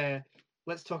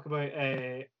let's talk about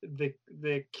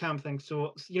the Cam thing.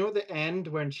 So at the end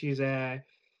when she's like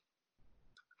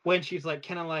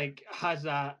kind of like has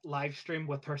that live stream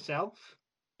with herself,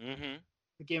 Mm-hmm.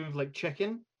 the game of like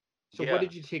chicken. So what Yeah.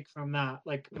 did you take from that?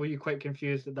 Like, were you quite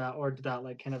confused at that, or did that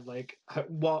like kind of like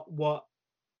what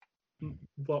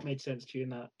made sense to you in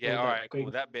that, or Yeah, was all that right, quite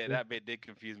cool. That bit confusing? that bit did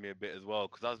confuse me a bit as well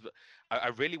because I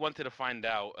really wanted to find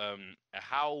out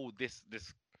how this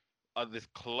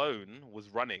clone was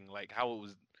running, like how it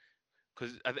was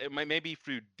because maybe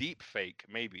through deep fake,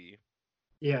 maybe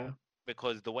Yeah,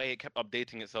 because the way it kept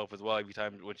updating itself as well every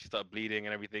time when she started bleeding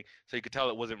and everything, so you could tell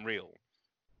it wasn't real.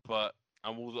 But I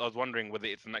was wondering whether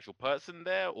it's an actual person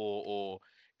there or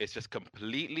it's just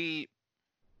completely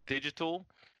digital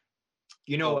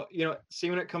or See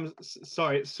when it comes.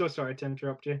 Sorry, so sorry to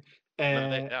interrupt you. no,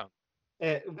 they Uh,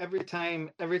 yeah. every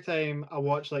time I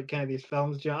watch like kind of these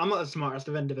films, I'm not the smartest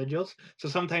of individuals, so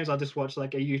sometimes I'll just watch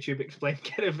like a YouTube explain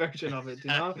kind of version of it,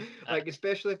 like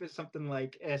especially if it's something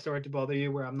like Sorry to Bother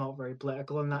You, where I'm not very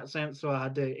political in that sense, so I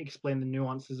had to explain the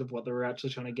nuances of what they were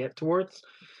actually trying to get towards.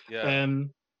 Yeah.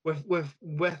 Um, with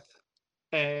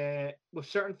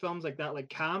certain films like that, like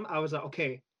Cam, I was like,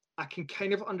 okay, I can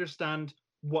kind of understand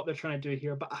what they're trying to do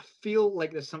here, but I feel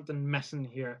like there's something missing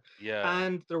here. Yeah.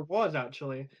 And there was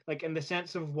actually, like in the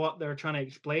sense of what they're trying to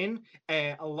explain,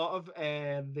 a lot of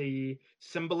the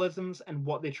symbolisms and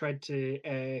what they tried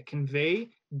to convey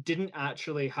didn't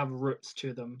actually have roots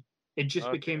to them. It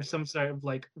just became Okay. some sort of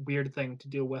like weird thing to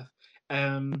deal with.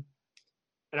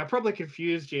 And I probably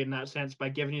confused you in that sense by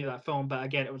giving you that film, but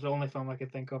again, it was the only film I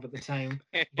could think of at the time.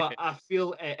 But I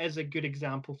feel it is a good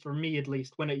example for me, at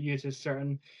least, when it uses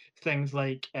certain things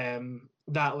like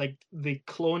that, like the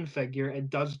clone figure. It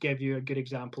does give you a good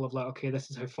example of like, okay,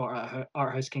 this is how far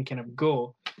art house can kind of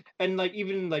go, and like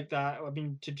even like that. I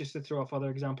mean, to throw off other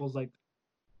examples like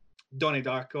Donnie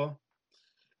Darko,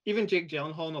 even Jake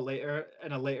Gyllenhaal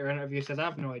in a later interview says, "I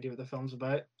have no idea what the film's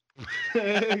about."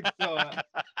 so,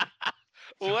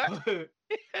 What? so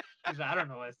He's like, I don't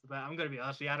know what it's about. I'm gonna be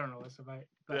honest with you, I don't know what it's about,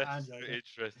 but I That's enjoyed it.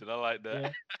 interesting. I like that.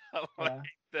 Yeah, I like yeah,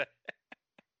 that.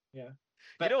 yeah. You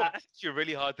But know, that's actually a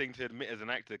really hard thing to admit as an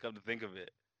actor, come to think of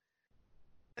it.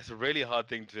 It's a really hard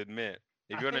thing to admit.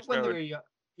 If I you're on a think when they show were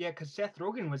yeah, because Seth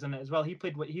Rogen was in it as well. He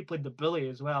played the bully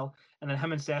as well, and then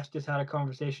him and Seth just had a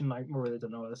conversation like, "We really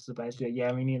don't know what this is about." He's like,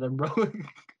 yeah, me neither, bro.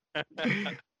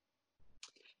 and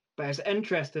But it's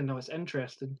interesting, though. It's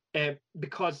interesting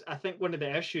because I think one of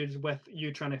the issues with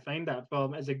you trying to find that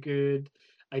film is a good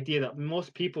idea that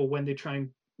most people, when they try and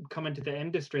come into the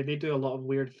industry, they do a lot of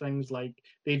weird things. Like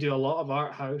they do a lot of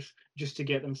art house just to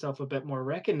get themselves a bit more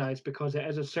recognized because it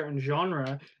is a certain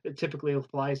genre that typically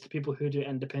applies to people who do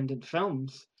independent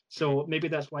films. So maybe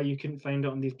that's why you couldn't find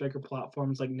it on these bigger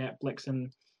platforms like Netflix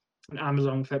and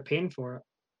Amazon without paying for it.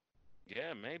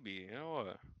 yeah, maybe. You know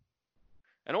what?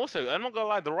 And also, I'm not gonna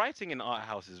lie, the writing in art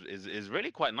house is really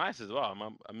quite nice as well.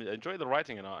 I mean, I enjoy the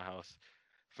writing in art house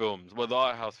films. Well, the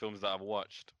art house films that I've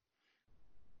watched.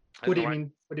 I What think do the you writing.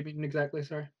 mean? What do you mean exactly?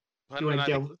 Sorry. Do you want And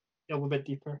to I think delve a bit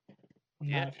deeper on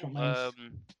yeah, that, if you don't mind?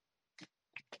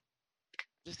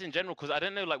 just in general, because I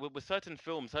don't know, like with certain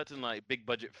films, certain like big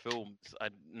budget films,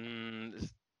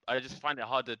 I just find it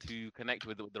harder to connect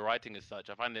with the writing as such.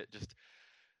 I find it just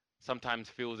sometimes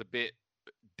feels a bit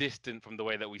distant from the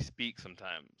way that we speak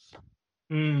sometimes.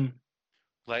 Mm.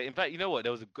 Like, in fact, you know what?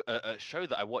 There was a show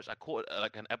that I watched. I caught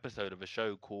like an episode of a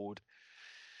show called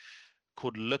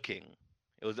Looking.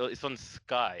 It's on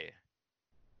Sky,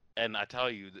 and I tell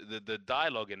you, the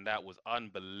dialogue in that was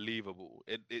unbelievable.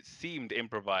 It seemed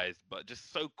improvised, but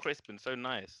just so crisp and so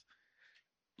nice.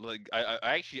 Like I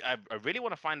actually I really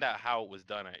want to find out how it was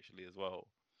done actually as well,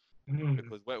 Mm.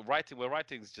 because where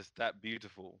writing is just that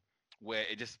beautiful, where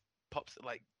it just pops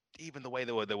like even the way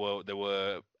they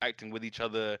were acting with each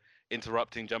other,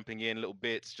 interrupting, jumping in little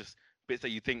bits, just bits that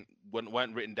you think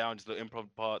weren't written down, just little improv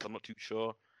parts. I'm not too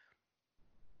sure.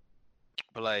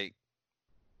 But like,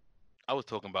 I was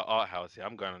talking about art house here.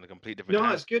 I'm going on a complete different No,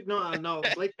 tangent. it's good. No, no, I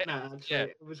was liking that Yeah. actually.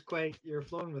 It was quite. You're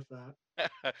flowing with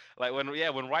that. Like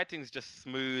when writing's just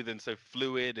smooth and so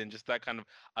fluid and just that kind of,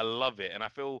 I love it. And I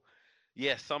feel,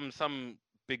 yeah, some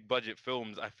big budget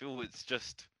films, I feel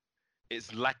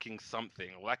it's lacking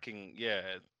something, lacking Does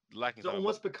it something. But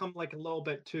almost become like a little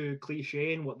bit too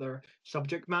cliche in what their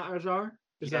subject matters are?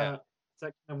 yeah, Is that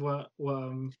kind of what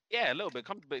yeah, a little bit,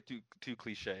 comes a bit too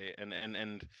cliche. And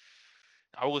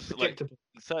I was like, predictable?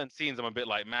 certain scenes I'm a bit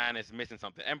like, man, it's missing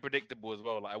something. And predictable as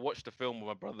well. Like I watched a film with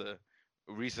my brother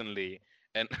recently,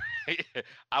 and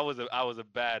I was a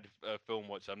bad film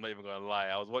watcher. I'm not even gonna lie.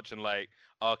 I was watching like,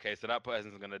 okay, so that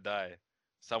person's gonna die.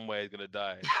 Somewhere he's gonna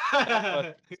die.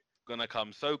 That person's gonna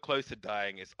come so close to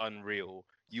dying, it's unreal.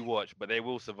 You watch, but they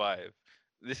will survive.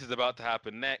 This is about to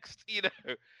happen next,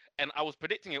 And I was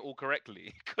predicting it all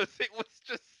correctly because it was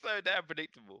just so damn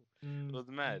predictable. It Mm. was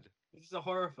mad. This is a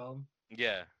horror film.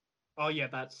 Yeah. Oh yeah,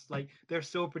 that's like they're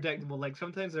so predictable. Like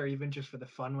sometimes they're even just for the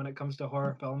fun when it comes to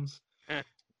horror films.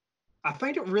 I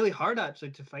find it really hard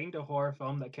actually to find a horror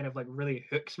film that kind of like really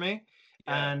hooks me.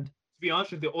 Yeah. And to be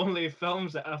honest with you, the only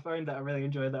films that I found that I really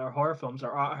enjoy that are horror films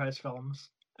are art house films.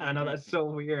 And I know that's so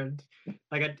weird.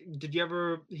 Like, did you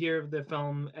ever hear of the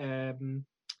film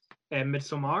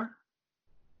Midsommar?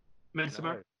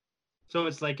 Midsommar. No. So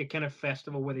it's like a kind of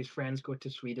festival where these friends go to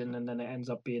Sweden, and then it ends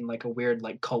up being like a weird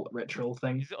like cult ritual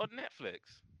thing. Is it on Netflix?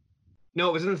 No,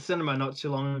 it was in the cinema not too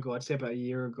long ago. I'd say about a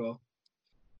year ago.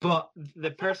 But I the feel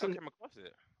like I person, came across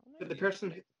it. Oh, but the maybe. person,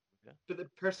 Maybe. Yeah. but the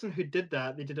person who did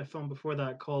that, they did a film before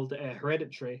that called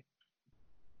Hereditary,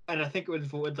 and I think it was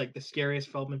voted like the scariest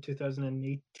film in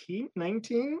 2018,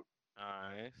 19,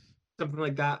 Nice. something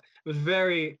like that. It was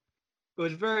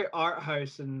very art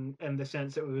house in the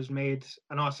sense that it was made.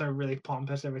 I know I sound really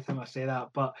pompous every time I say that,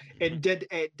 but it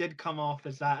did come off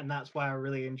as that, and that's why I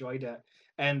really enjoyed it.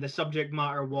 And the subject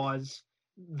matter was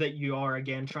that you are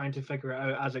again trying to figure it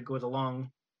out as it goes along,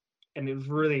 and it was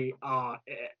really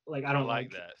like I I don't like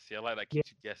like. that. See, I like that Yeah,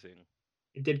 keeps you guessing.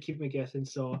 it did keep me guessing.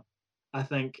 So I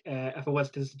think if I was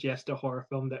to suggest a horror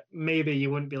film that maybe you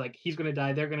wouldn't be like, he's gonna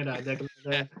die, they're gonna die, they're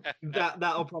gonna die,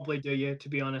 that'll probably do you. To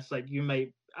be honest, like you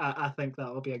might, I think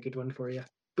that'll be a good one for you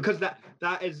because that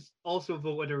is also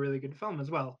voted a really good film as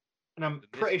well, and I'm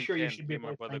This pretty sure you weekend, should be me and able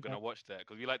my to brother are find gonna that. watch that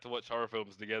because we like to watch horror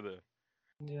films together.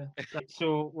 Yeah.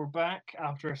 So we're back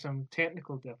after some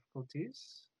technical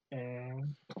difficulties.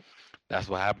 That's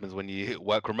what happens when you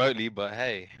work remotely. But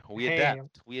hey, we Hey,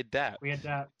 adapt. We adapt. we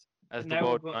adapt. As But the now we'll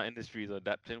world go. and our industries are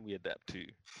adapting, we adapt too.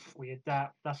 We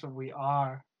adapt. That's what we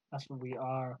are. That's what we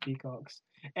are, peacocks.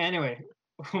 Anyway,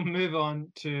 we'll move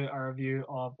on to our review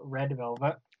of Red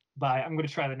Velvet by, I'm going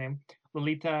to try the name,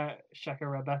 Lolita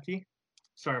Chakrabarti.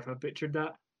 Sorry if I butchered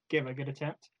that. Gave it a good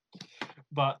attempt.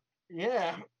 But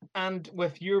yeah, and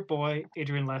with your boy,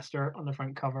 Adrian Lester, on the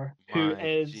front cover, who My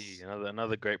G, is,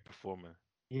 another great performer.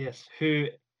 yes, who,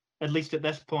 at least at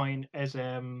this point, is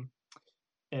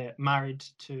married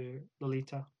to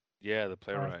Lolita. Yeah, the Uh,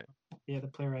 playwright. yeah, the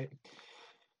playwright.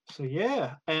 So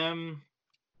yeah,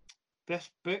 this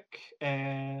book,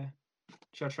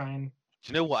 shall I try and Do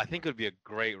you know what? I think it would be a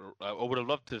great. I would have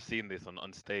loved to have seen this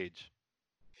on stage.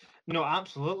 no,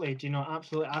 absolutely. Do you know?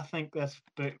 Absolutely. I think this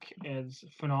book is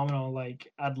phenomenal.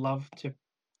 Like, I'd love to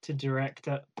direct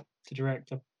it, to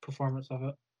direct a performance of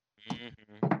it.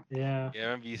 Yeah, Yeah, I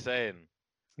remember you saying.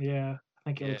 yeah. I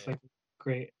think it Yeah. looks like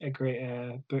a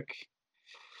great book.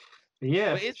 But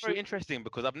yeah, Well, it is very interesting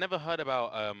because I've never heard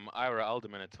about Ira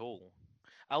Alderman at all.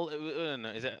 No,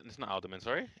 is it? It's not Alderman.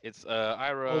 Sorry, it's Ald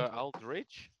Ira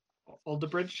Aldridge.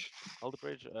 Aldebridge,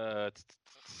 Aldridge.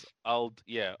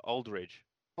 Yeah, Aldridge.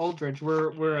 Aldridge.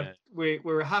 Yeah.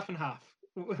 We're half and half.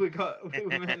 We got we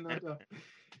met that up.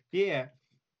 Yeah,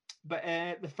 but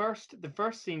the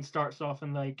first scene starts off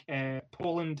in like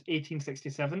Poland,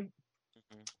 1867,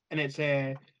 Mhm. and it's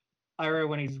Ira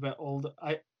when he's a bit old.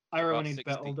 Ira when About he's a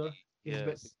bit 60. older. Yeah,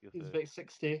 60 or He's so. about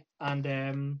 60,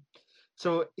 and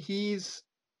so he's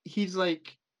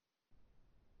like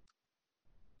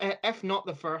if not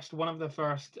the first, one of the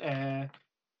first uh,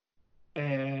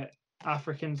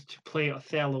 Africans to play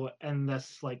Othello in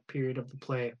this like period of the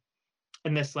play,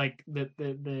 in this like the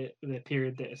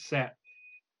period that is set.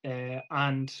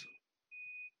 And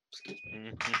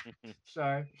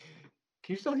sorry,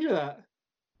 can you still hear that?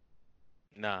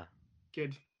 Nah.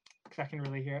 Good, because I can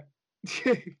really hear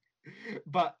it.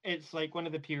 But it's like one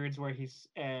of the periods where he's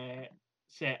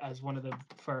set as one of the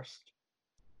first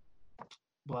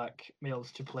black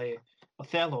males to play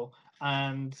Othello,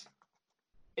 and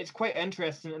it's quite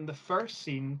interesting. In the first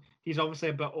scene, he's obviously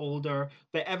a bit older,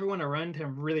 but everyone around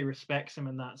him really respects him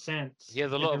in that He sense.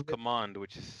 has a lot of command,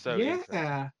 which is so interesting.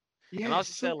 Yeah, And yeah, I was it's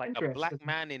just so there like a black interesting.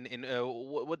 man in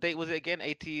what date was it again?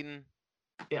 18.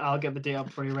 Yeah, I'll get the date up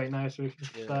for you right now so we can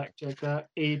Yeah. fact check that.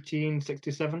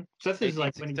 1867. So this is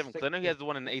like when he's 1867, because I know he 60. has the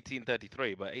one in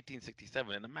 1833, but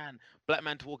 1867, and a black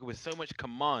man talking with so much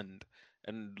command,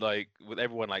 and like with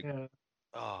everyone like, Yeah,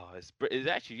 oh, it's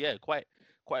actually yeah, quite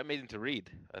amazing to read.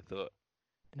 I thought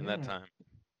in that yeah. time.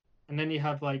 And then you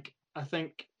have like I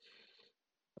think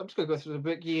I'm just gonna go through the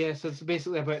book. Yeah, so it's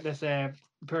basically about this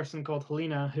person called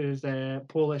Helena who's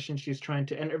Polish and she's trying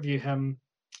to interview him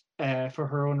for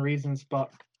her own reasons,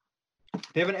 but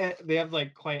they have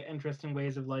like quite interesting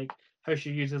ways of like how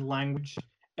she uses language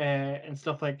and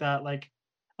stuff like that. Like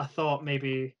I thought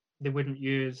maybe they wouldn't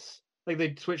use like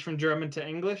they'd switch from German to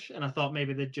English, and I thought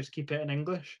maybe they'd just keep it in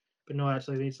English. But no,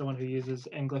 actually, they need someone who uses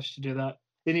English to do that.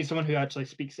 They need someone who actually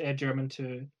speaks German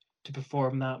to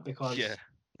perform that Yeah. because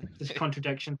there's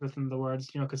contradictions within the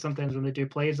words, you know, because sometimes when they do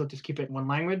plays, they'll just keep it in one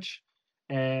language.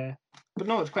 Uh, but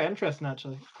no, it's quite interesting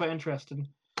actually. Quite interesting.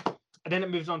 And then it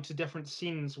moves on to different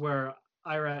scenes where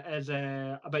Ira is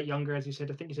a bit younger, as you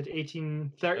said. I think you said He's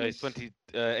 1830s,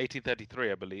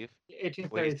 1833, I believe.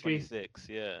 Well, he's 1833. 26.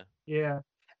 Yeah. Yeah,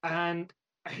 and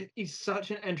he's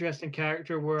such an interesting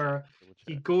character where Double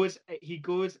he check.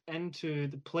 goes into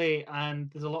the play and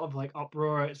there's a lot of like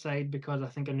uproar outside because I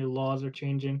think a new laws are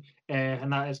changing,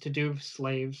 and that is to do with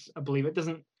slaves. I believe it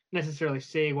doesn't necessarily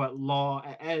say what law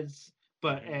it is,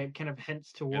 but Hmm. it kind of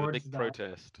hints Yeah, the towards big that.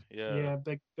 protest. Yeah. Yeah,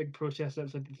 big protest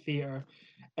outside the theater,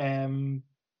 um,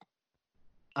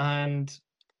 and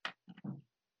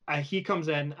he comes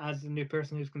in as the new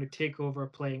person who's going to take over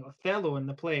playing Othello in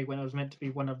the play when it was meant to be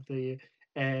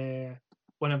uh,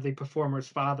 one of the performer's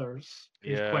fathers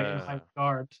who's quite in high Yeah.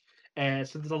 regard.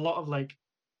 So there's a lot of like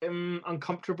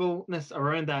uncomfortableness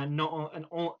around that, and not and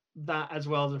all that as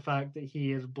well as the fact that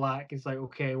he is black. It's like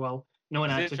okay, well, no one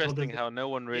It's actually told us interesting that. how no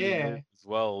one really knew Yeah, as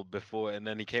well before, and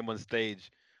then he came on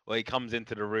stage. Well, he comes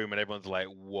into the room, and everyone's like,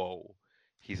 "Whoa,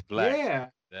 he's black." yeah.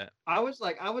 Yeah. I was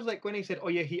like when he said, "Oh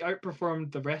yeah, he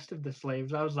outperformed the rest of the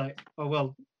slaves." I was like, "Oh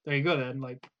well, there you go then."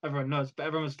 Like everyone knows, but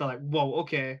everyone was still like, "Whoa,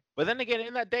 okay." But then again,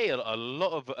 in that day, a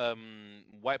lot of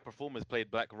white performers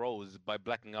played black roles by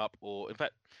blacking up, or in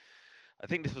fact, I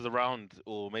think this was around,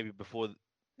 or maybe before,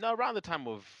 no, around the time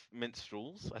of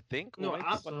minstrels, I think, or No, maybe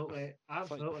absolutely,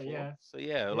 slightly absolutely, before. yeah, So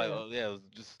yeah, like yeah, yeah,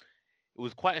 it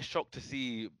was quite a shock to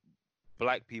see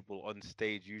black people on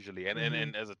stage usually, and hmm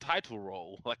and as a title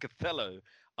role like Othello,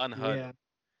 unheard of. yeah,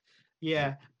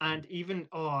 yeah, and even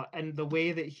and the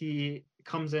way that he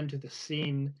comes into the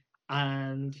scene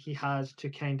and he has to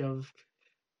kind of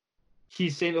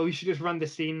he's saying, "Oh, we should just run the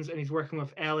scenes," and he's working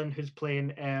with Ellen, who's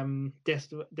playing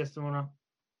Desdemona,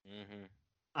 Hmm.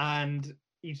 and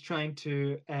he's trying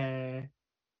to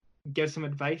give some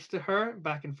advice to her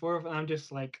back and forth, and I'm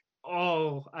just like,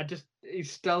 oh, he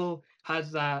still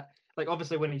has that. Like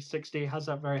obviously when he's 60, he has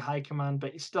that very high command,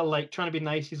 but he's still like trying to be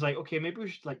nice. He's like, okay, maybe we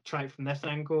should like try it from this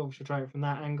angle, we should try it from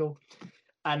that angle.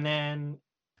 And then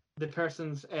the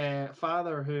person's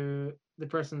father who the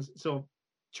person's so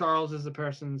Charles is the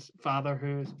person's father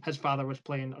who his father was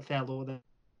playing Othello then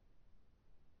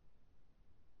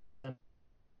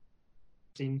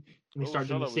scene and they Oh, start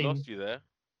doing the Charlotte, we scene. lost you there.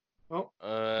 Oh,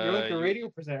 you're like a You. radio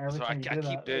presenter every So time you I do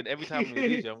keep that. doing every time we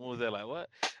lose Like you. I'm always there like what?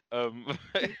 Um,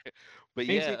 but yeah,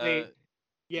 basically you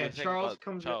yeah, were saying about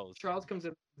Charles. Charles comes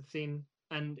in the scene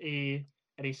and he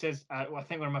says, well, I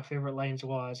think one of my favorite lines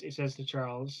was he says to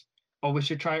Charles, "Oh, we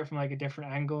should try it from like a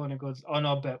different angle." And he goes, "Oh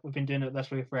no, but we've been doing it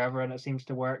this way forever, and it seems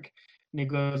to work." And he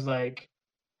goes like,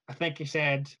 I think he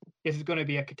said, "This is going to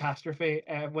be a catastrophe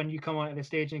when you come onto the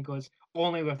stage." And he goes,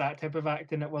 "Only with that type of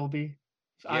acting, it will be."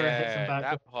 So Ira hits him Yeah, back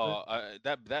with that it. part,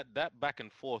 that back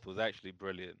and forth was actually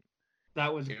brilliant.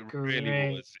 That was It really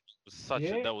great. was. It was such a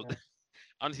Yeah, that was.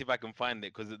 Honestly, if I can find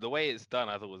it, because the way it's done,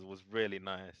 I thought was really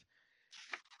nice.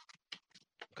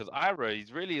 Because Ira,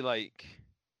 he's really like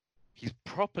he's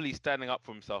properly standing up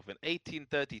for himself in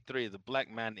 1833 as a black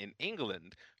man in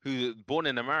England who born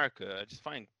in America. I just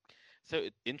find so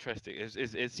interesting.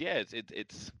 It's yeah,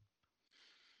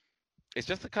 it's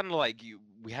just the kind of like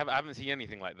I haven't seen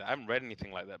anything like that. I haven't read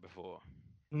anything like that before.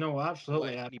 no, Or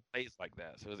absolutely. any plays like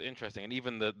that. So it was interesting. And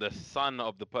even the son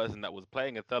of the person that was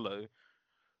playing Othello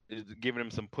is giving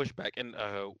him some pushback. And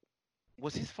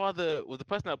was his father was the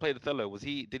person that played Othello?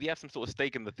 Did he have some sort of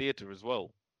stake in the theater as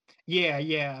well? Yeah,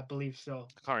 yeah, I believe so.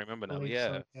 I can't remember now, but Believe yeah.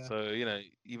 so. Yeah. So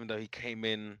even though he came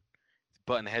in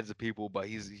butting heads of people, but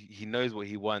he knows what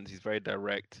he wants. He's very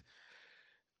direct.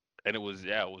 And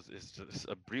it's just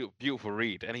a beautiful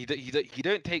read. And he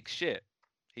don't take shit.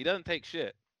 He doesn't take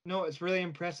shit. No, it's really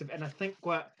impressive, and I think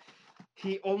what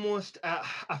he almost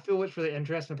I feel what's really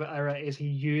interesting about Ira is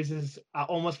I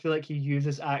almost feel like he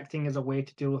uses acting as a way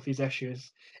to deal with these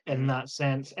issues in Mm-hmm. that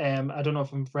sense. I don't know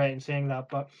if I'm right in saying that,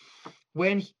 but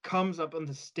when he comes up on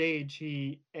the stage,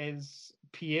 he is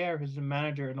Pierre, who's the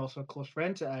manager and also a close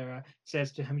friend to Ira,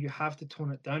 says to him, "You have to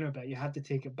tone it down a bit. You have to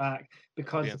take it back The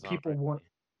because the audience aren't people won't. ready.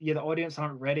 Yeah, the audience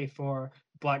aren't ready for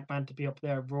Black Man to be up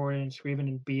there roaring and screaming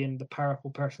and being the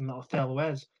powerful person that Othello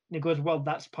is." And he goes, "Well,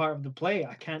 that's part of the play.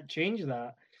 I can't change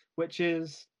that," which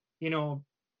is, you know,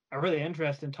 a really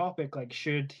interesting topic. Like,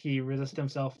 should he resist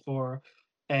himself for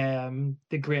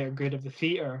the greater good of the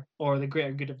theater or the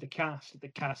greater good of the cast? The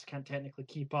cast can't technically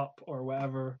keep up or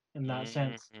whatever in that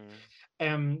sense. Mm-hmm.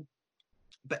 Um,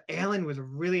 but Ellen was a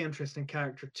really interesting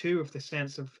character too, with the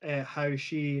sense of how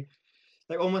she,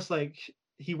 like, almost like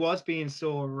he was being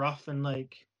so rough and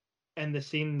like in the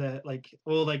scene that like,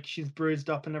 oh, like she's bruised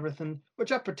up and everything,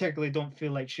 which I particularly don't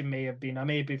feel like she may have been. I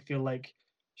maybe feel like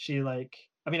she like.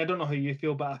 I mean, I don't know how you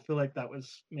feel, but I feel like that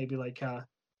was maybe like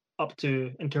up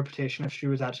to interpretation if she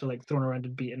was actually like thrown around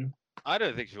and beaten. I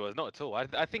don't think she was, not at all.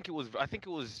 I think it was. I think it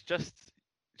was just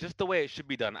the way it should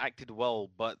be done, acted well.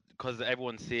 But because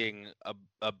everyone's seeing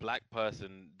a black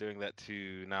person doing that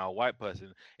to now a white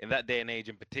person in that day and age,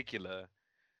 in particular,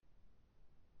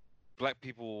 black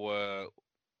people were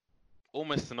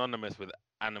almost synonymous with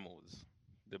animals.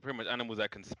 They're pretty much animals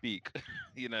that can speak,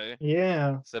 you know.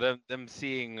 Yeah, So them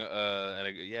seeing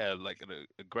yeah, like an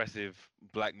aggressive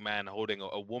black man holding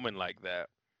a woman like that,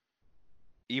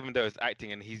 even though it's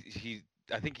acting, and he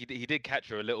I think he did catch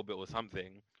her a little bit or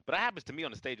something. But that happens to me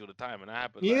on the stage all the time, and I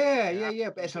happen like yeah, it yeah, happens yeah.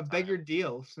 to But me it's all a the time. bigger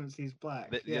deal since he's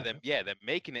black. Yeah, They're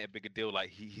making it a bigger deal. Like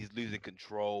he's losing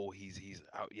control. He's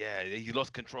out. Yeah, he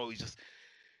lost control.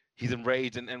 He's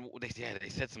enraged, and they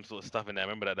said some sort of stuff in there. I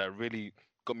remember that really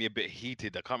got me a bit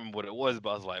heated. I can't remember what it was,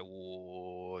 but I was like,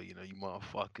 whoa, you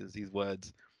motherfuckers, these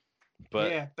words.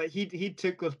 But yeah. But he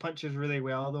took those punches really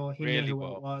well, though. He knew really who it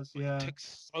well. was. But he Yeah, took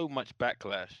so much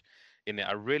backlash in it.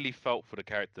 I really felt for the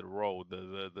character, the role,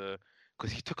 the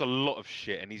because he took a lot of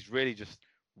shit, and he's really just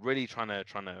really trying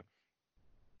to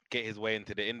get his way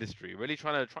into the industry. Really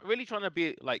trying to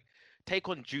be like take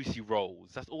on juicy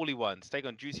roles. That's all he wants. Take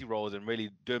on juicy roles and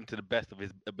really do them to the best of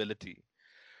his ability.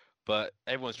 But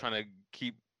everyone's trying to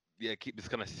keep this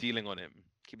kind of ceiling on him,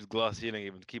 keep his glass ceiling,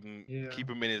 even yeah, keep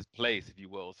him in his place, if you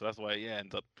will. So that's why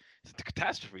ends up it's a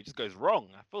catastrophe. It just goes wrong.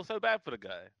 I feel so bad for the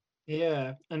guy.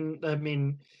 yeah. And I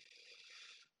mean,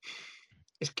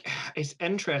 it's it's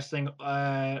interesting.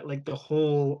 Like the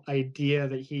whole idea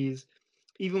that he's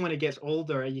even when he gets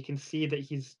older, you can see that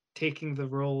he's taking the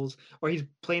roles or he's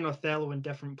playing Othello in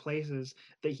different places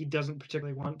that he doesn't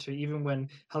particularly want to. Even when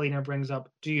Helena brings up,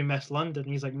 "Do you miss London?"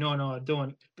 He's like, "No, no, I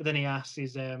don't." But then he asks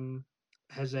his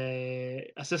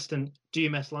assistant, "Do you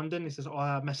miss London?" He says, "Oh,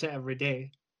 I miss it every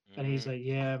day." And he's Mm, like,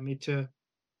 "Yeah, me too."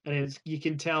 And you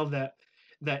can tell that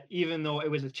even though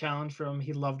it was a challenge for him,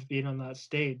 he loved being on that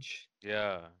stage.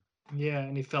 yeah, Yeah,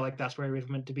 and he felt like that's where he was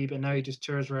meant to be. But now he just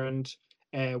tours around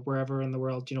wherever in the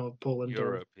world, Poland or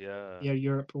Europe, yeah. yeah,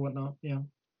 Europe or whatnot. Yeah, It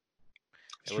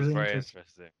it's was really very interesting.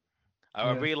 interesting. I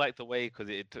Yeah, really liked the way because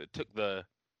it took the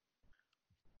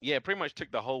yeah, pretty much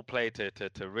took the whole play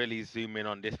to really zoom in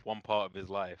on this one part of his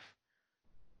life.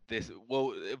 This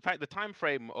well, in fact, the time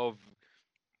frame of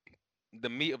the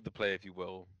meat of the play, if you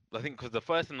will. I think because the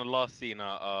first and the last scene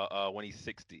are when he's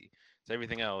 60. So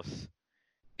everything else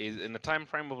is in the time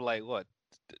frame of like what,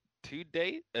 2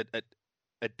 days,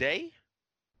 a day,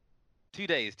 2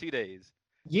 days, 2 days.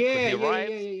 Because yeah, he yeah, yeah,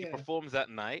 arrives, he yeah, yeah. performs that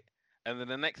night, and then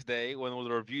the next day when all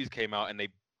the reviews came out and they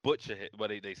butcher it, where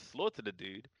they slaughter the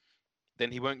dude,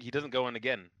 then he doesn't go on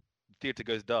again. The theater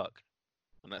goes dark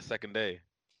on that second day.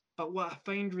 But what I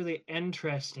find really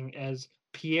interesting is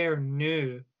Pierre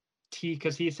knew T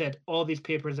because he said all these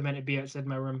papers are meant to be outside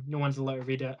my room. No one's allowed to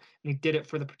read it, and he did it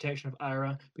for the protection of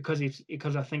Ira because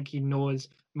I think he knows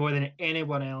more than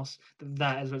anyone else that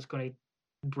that is what's going to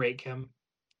break him.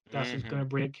 That's what's going Hmm. to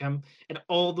break him. And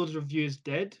all those reviews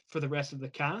did for the rest of the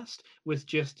cast was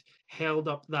just held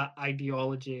up that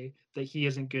ideology that he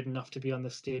isn't good enough to be on the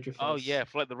stage with Oh us. yeah,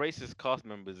 for like the racist cast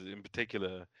members in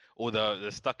particular, or the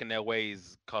stuck in their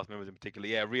ways cast members in particular,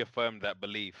 yeah, reaffirmed that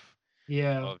belief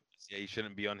Yeah, of yeah, you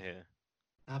shouldn't be on here.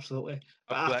 absolutely. A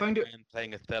But I black found it. man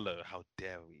playing Othello, how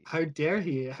dare we? How dare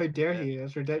he? How dare Yeah, he?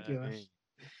 It's you know what I mean? ridiculous.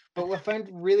 But what I found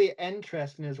really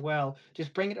interesting as well,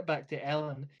 just bringing it back to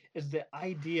Ellen, is the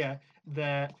idea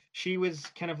that she was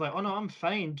kind of like, "Oh no, I'm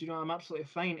fine. Do you know, I'm absolutely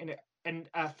fine." And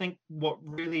I think what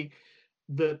really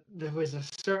there was a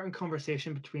certain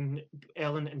conversation between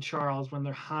Ellen and Charles when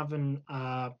they're having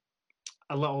a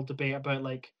little debate about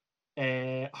like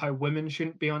how women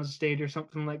shouldn't be on stage or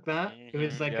something like that. It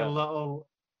was like a Yeah. little,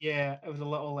 yeah, it was a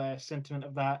little sentiment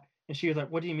of that. And she was like,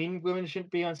 "What do you mean women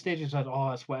shouldn't be on stage?" And she said,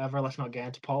 "Oh, it's whatever. Let's not get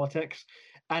into politics."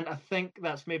 And I think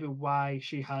that's maybe why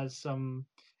she has some.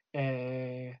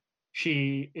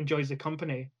 She enjoys the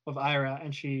company of Ira,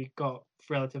 and she got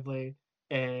relatively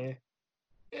uh,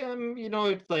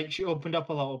 like she opened up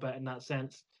a little bit in that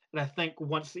sense. And I think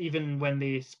once, even when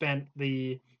they spent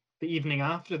the evening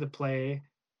after the play,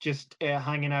 just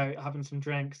hanging out, having some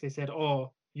drinks, they said,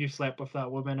 "Oh, you slept with that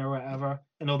woman or whatever,"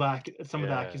 and all that. Some of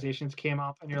the Yeah. accusations came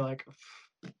up, and you're like,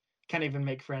 can't even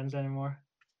make friends anymore.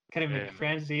 Can't even Yeah, make man.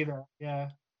 friends either.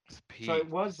 Yeah. It's So it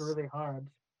peak. was really hard.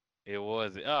 It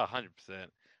was.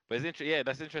 100%. But yeah,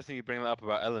 that's interesting you bring that up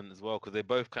about Ellen as well, because they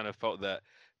both kind of felt that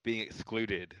being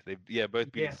excluded. They've, yeah,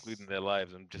 both been excluded in Yes. their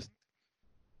lives and just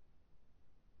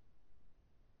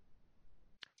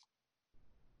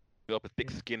built up a thick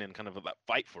Yeah. skin and kind of like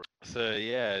fight for it. So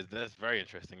yeah, that's very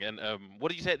interesting. And what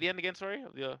did you say at the end again? Sorry,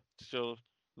 yeah, just a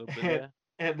little bit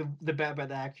there. The bit about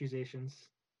the accusations.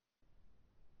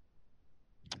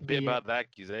 Bit The about the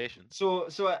accusations. so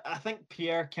I think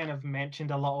Pierre kind of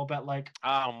mentioned a little bit like,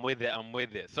 Ah, I'm with it. I'm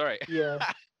with it. Sorry. yeah,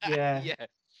 yeah, Yeah,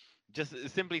 just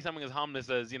simply something as harmless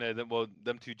as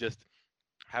them two just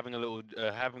having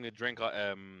a drink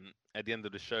at the end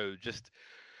of the show, just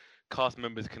cast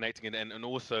members connecting and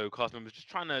also cast members just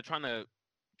trying to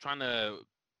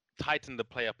tighten the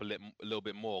play up a little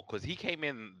bit more, because he came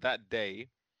in that day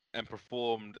and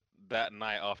performed that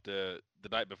night after the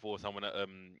night before someone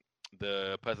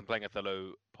the person playing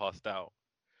Othello passed out.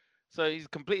 So he's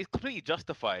completely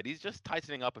justified. He's just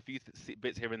tightening up a few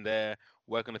bits here and there,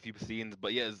 work on a few scenes,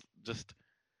 but yeah, it's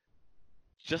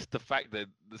just the fact that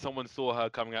someone saw her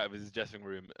coming out of his dressing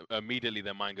room, immediately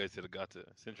their mind goes to the gutter.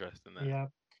 It's interesting that. yeah.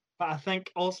 But I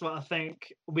think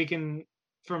we can,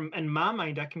 from in my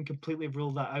mind, I can completely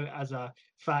rule that out as a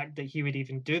fact that he would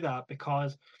even do that,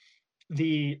 because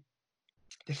the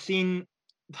the scene,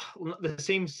 the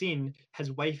same scene, his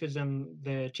wife is in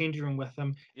the changing room with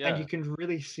him, and you Yeah. can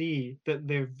really see that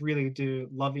they really do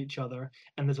love each other,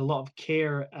 and there's a lot of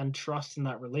care and trust in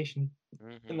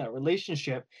Hmm. that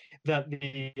relationship, that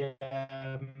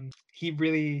he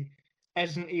really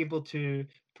isn't able to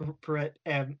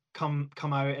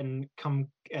come out and come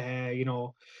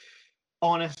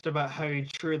honest about how he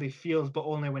truly feels, but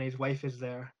only when his wife is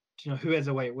there, who is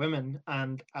a white woman.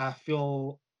 And I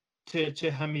feel, to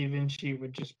him, even she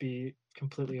would just be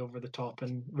completely over the top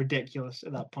and ridiculous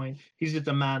at that point. He's just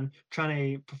a man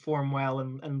trying to perform well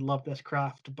and love this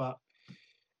craft, but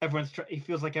he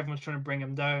feels like everyone's trying to bring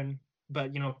him down.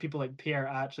 But people like Pierre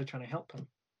are actually trying to help him.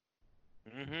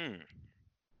 Hmm.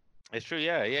 It's true.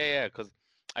 Yeah, yeah, yeah. Because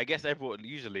I guess everyone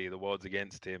usually the world's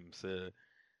against him. So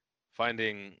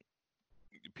finding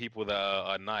people that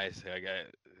are nice, I guess,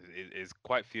 is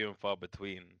quite few and far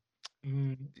between.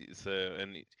 Mm, So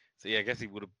and so yeah, I guess he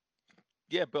would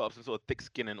have built up some sort of thick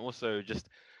skin and also just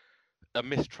a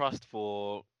mistrust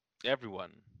for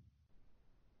everyone.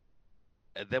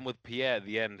 And then with Pierre at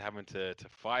the end having to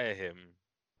fire him,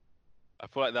 I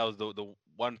feel like that was the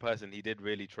one person he did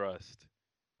really trust,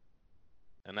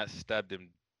 and that stabbed him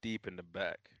deep in the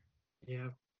back. yeah.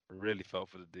 I really felt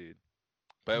for the dude.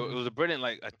 But it Mm. was a brilliant,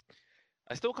 like,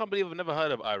 I still can't believe I've never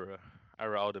heard of Ira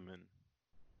Alderman.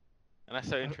 And that's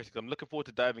so I, interesting. I'm looking forward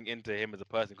to diving into him as a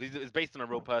person because it's based on a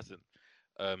real person.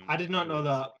 I did not Who know is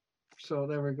that. So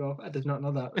there we go. I did not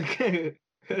know that.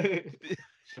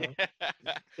 So it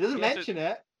doesn't yeah. So mention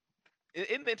it.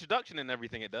 in the introduction and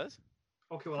everything, it does.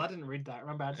 Okay, well, I didn't read that.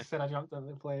 Remember, I just said I jumped into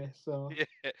the play. So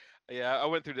Yeah, yeah. I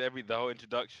went through the whole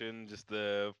introduction, just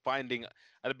the finding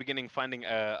at the beginning, finding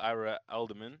Ira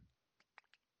Alderman.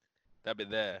 That bit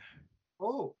there.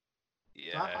 oh,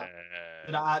 so but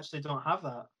Yeah. I actually don't have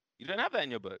that. You don't have that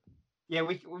in your book. Yeah,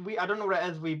 we I don't know what it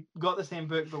is. We got the same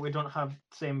book, but we don't have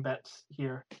the same bits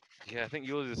here. Yeah, I think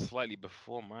yours is slightly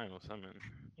before mine or something.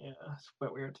 Yeah, it's a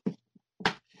bit weird.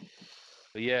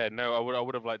 But yeah, no, I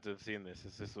would have liked to have seen this.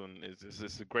 This one is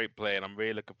it's a great play, and I'm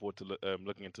really looking forward to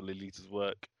looking into Lolita's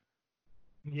work.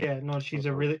 Yeah, no, Look forward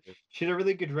to it. she's a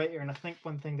really good writer, and I think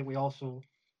one thing that we also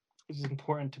is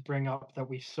important to bring up that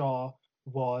we saw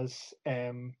was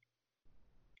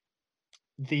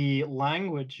the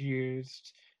language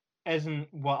used isn't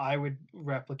what I would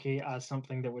replicate as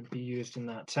something that would be used in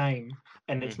that time,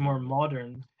 and it's more Hmm.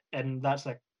 modern, and that's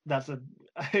a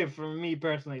for me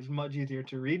personally, it's much easier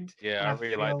to read, Yeah, and I I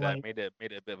really like feel that. like, Made it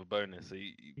a bit of a bonus, so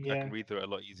I can yeah, read through it a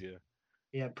lot easier.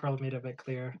 yeah, it probably made it a bit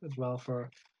clear as well for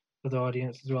the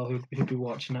audience as well who'd be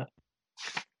watching it.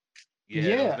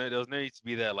 Yeah, Yeah, there was no need to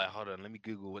be there. Like, hold on, let me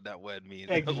Google what that word means.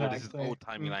 Or this is exactly. old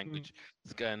timey language.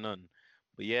 What's going on?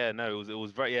 But yeah, no, it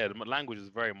was very the language was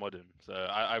very modern. So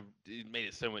I it made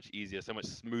it so much easier, so much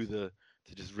smoother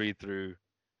to just read through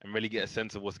and really get a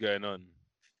sense of what's going on.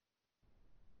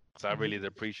 So I really did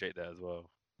appreciate that as well.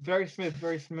 Very smooth,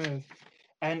 very smooth.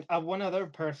 And one other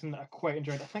person that I quite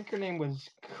enjoyed, I think her name was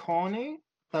Connie.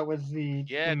 That was the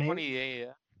Yeah, main. Connie,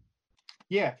 yeah.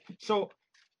 Yeah. So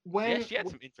Yeah, when she had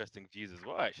some interesting views as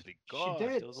well, actually. she Gosh,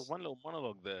 did, there was a one little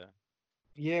monologue there.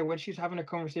 yeah, when she's having a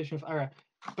conversation with Ira.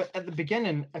 But at the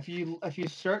beginning, if you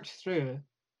search through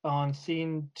on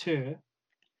scene 2,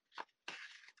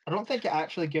 I don't think it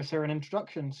actually gives her an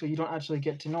introduction, so you don't actually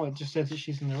get to know. It just says that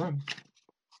she's in the room.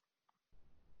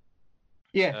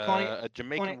 Yeah, Connie. A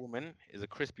Jamaican Connie. woman is a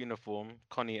crisp uniform.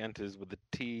 Connie enters with a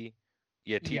tea,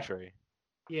 yeah, tea Yeah, tray.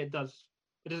 yeah, it does.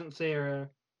 It doesn't say her.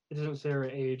 It doesn't say her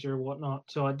age or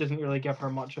whatnot, so it doesn't really give her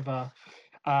much of a.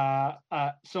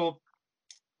 So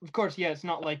of course, yeah, it's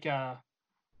not like it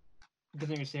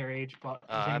doesn't even say her age, but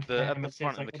the thing for At him the it says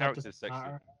front in like the that doesn't characters section,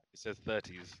 matter. it says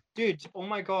 30s. Dude, oh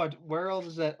my god, where else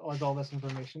is it? Is all this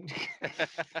information?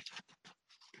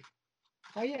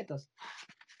 Oh yeah, it does.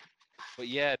 But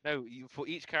yeah, no, for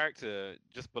each character,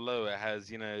 just below it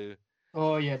has,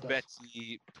 Oh yeah, it does.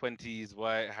 Betty 20s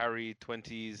white, Harry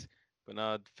 20s,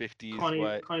 Bernard 50s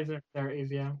white. Connie's in her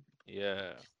 30s, yeah.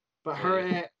 Yeah. But So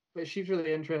yeah. but she's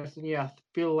really interesting. Yeah, I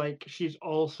feel like she's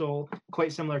also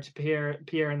quite similar to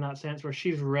Pierre in that sense, where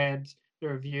she's read the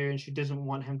review and she doesn't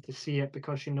want him to see it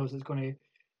because she knows it's going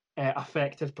to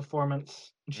affect his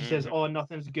performance. And she says, hmm "Oh,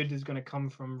 nothing's good is going to come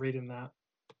from reading that."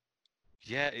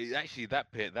 Yeah, actually that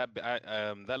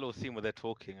little scene where they're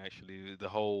talking, actually, the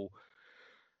whole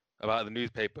about the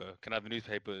newspaper. Can I have the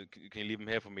newspaper? Can you leave him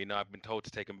here for me? No, I've been told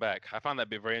to take him back. I found that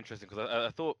bit very interesting because I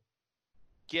thought,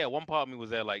 yeah, one part of me was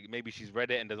there like maybe she's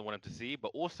read it and doesn't want him to see,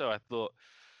 but also I thought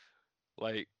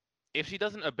like if she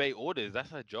doesn't obey orders,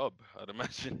 that's her job. I'd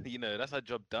imagine, that's her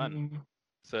job done. Mm,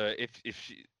 So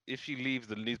if she leaves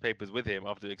the newspapers with him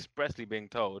after expressly being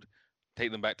told,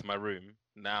 take them back to my room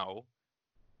now.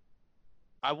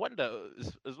 I wonder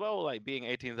as well, like being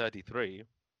 1833,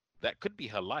 that could be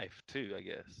her life too, I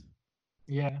guess.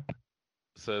 yeah,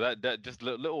 So that just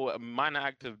little minor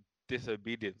act of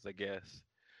disobedience, I guess.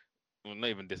 Well, not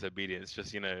even disobedience,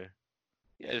 just yeah,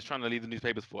 just trying to leave the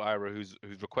newspapers for Ira, who's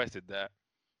requested that.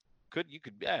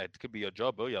 It could be your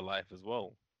job or your life as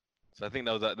well. So I think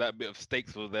that was that bit of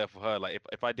stakes was there for her. Like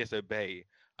if I disobey,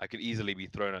 I could easily be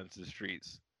thrown out into the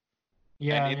streets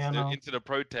and yeah, no, into the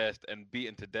protest and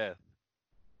beaten to death.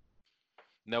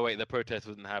 No, wait, the protest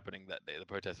wasn't happening that day. The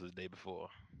protest was the day before.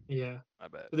 yeah. I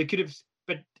bet. But they could have.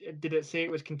 But did it say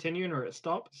it was continuing or it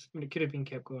stopped? I mean, it could have been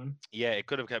kept going. Yeah, it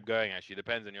could have kept going. Actually,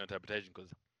 depends on your interpretation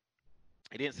because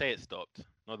it didn't say it stopped.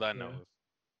 Not that I know Yeah. of.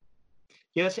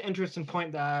 Yeah, that's an interesting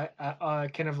point that I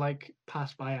kind of like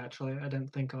passed by actually. I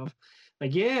didn't think of.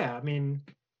 Like, yeah, I mean,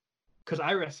 because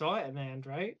Ira saw it in the end,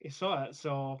 right? He saw it,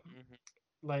 so Hmm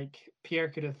like Pierre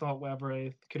could have thought whatever.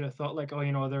 He could have thought like,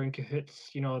 oh, they're in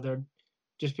cahoots. They're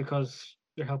just because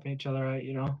they're helping each other out.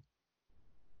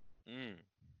 Mm.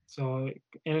 So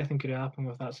anything could happen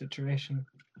with that situation.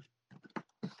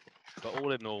 But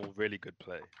all in all, really good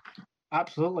play.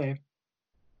 Absolutely,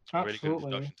 A really good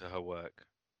absolutely, introduction to her work.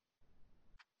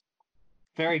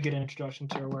 very good introduction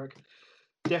to her work.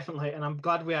 Definitely, and I'm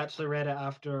glad we actually read it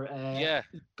after Yeah,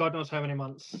 God knows how many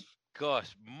months.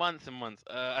 gosh, months and months.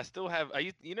 I still have. I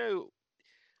used,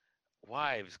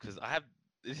 Wives, because I have.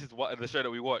 This is what the show that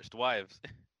we watched, Wives.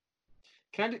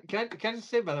 Can I just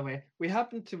say, by the way, we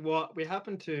happen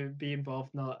to be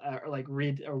involved, not or like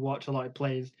read or watch a lot of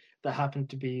plays that happen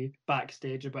to be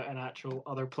backstage about an actual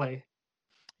other play.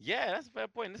 Yeah, that's a fair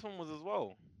point. This one was as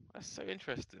well. That's so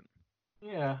interesting.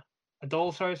 Yeah, A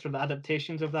Doll's House or the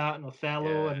adaptations of that, and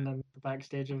Othello, Yeah. and then the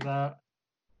backstage of that.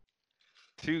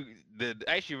 Two, the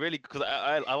actually really because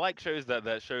I like shows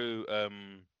that show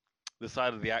the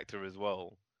side of the actor as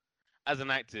well. As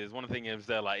an actor, is one thing is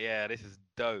they're like, yeah, this is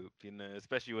dope,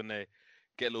 especially when they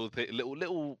get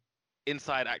little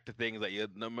inside actor things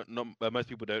that most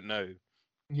people don't know.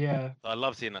 Yeah, So I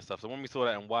love seeing that stuff. So when we saw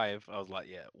that in Wife, I was like,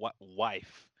 yeah, what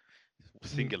wife,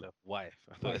 singular wife.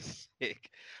 I thought wife. it's sick.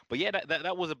 But yeah,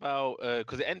 that was about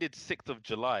because it ended 6th of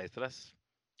July, so that's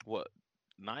what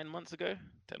 9 months ago,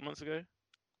 10 months ago.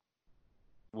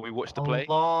 When we watched the A play.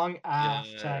 long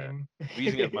ass Yeah, time. I'm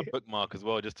using it as my bookmark as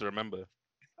well, just to remember.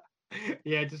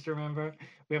 Yeah, just remember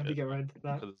we have to get around to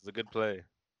that. Because it's a good play.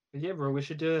 But yeah, bro, we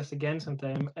should do this again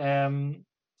sometime.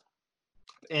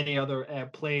 Any other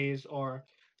plays or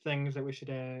things that we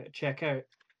should check out.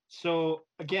 So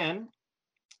again,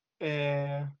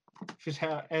 uh, If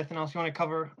there's anything else you want to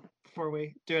cover before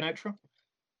we do an outro?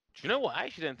 Do you know what? I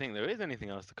actually don't think there is anything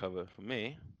else to cover for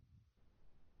me.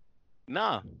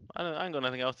 Nah, I ain't got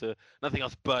nothing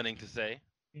else burning to say.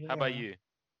 How about Yeah. you?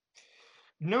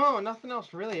 No, nothing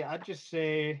else really. I'd just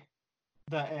say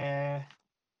that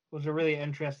was a really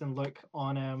interesting look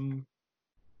on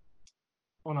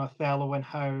Othello and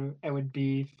how it would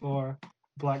be for a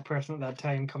black person at that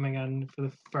time coming in for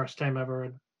the first time ever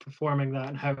and performing that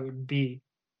and how it would be.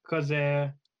 Because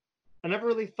I never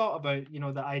really thought about,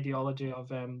 the ideology of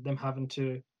them having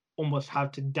to almost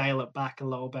have to dial it back a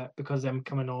little bit because them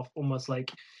coming off almost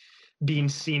like being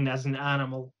seen as an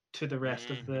animal to the rest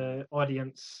of Hmm. the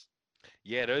audience.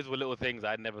 Yeah, those were little things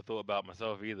I'd never thought about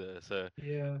myself either. So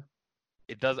Yeah.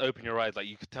 it does open your eyes. Like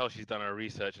you could tell she's done her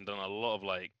research and done a lot of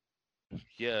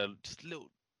yeah, just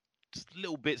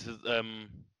little bits of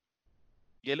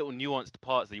yeah, little nuanced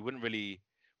parts that you wouldn't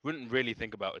really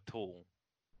think about at all.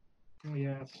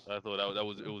 Yeah. I thought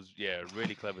it was yeah,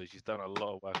 really clever. She's done a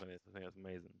lot of work on it. I think that's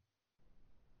amazing.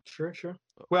 Sure, sure.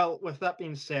 Well, with that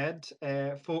being said,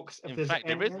 folks, if In there's fact,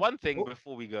 there any... is one thing Oh,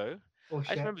 before we go. oh I just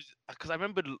shit. remember because I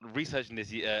remembered researching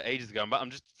this ages ago, but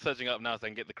I'm just searching up now so I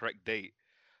can get the correct date.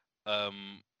 So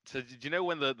did you know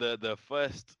when the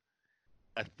first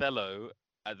Othello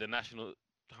at the National,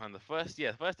 the first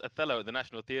Othello at the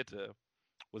National Theatre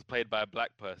was played by a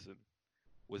black person?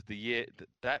 Was the year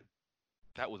that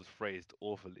was phrased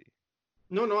awfully.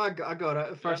 No, I got it. The Does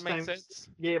that first make time. sense?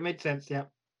 Yeah, it made sense. Yeah,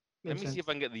 Let made me see sense. if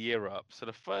I can get the year up. So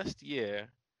the first year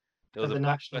there was At a the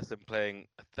black national. person playing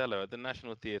Othello at the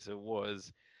National Theatre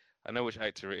was, I know which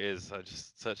actor it is. I'm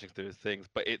just searching through his things,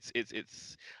 but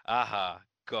it's aha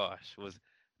gosh, was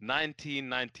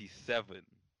 1997.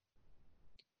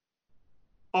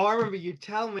 Oh, I remember you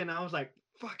telling me, and I was like,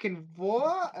 "Fucking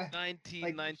what?" Like so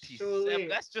 1997. late.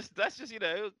 That's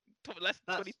less than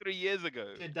That's 23 years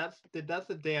ago. that's the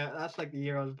day. That's like the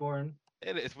year I was born.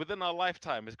 It's within our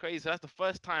lifetime. It's crazy. That's the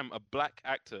first time a black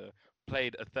actor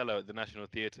played Othello at the National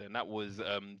Theatre, and that was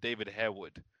David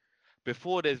Harewood.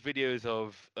 Before, there's videos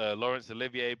of Laurence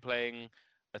Olivier playing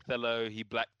Othello. He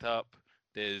blacked up.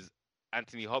 There's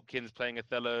Anthony Hopkins playing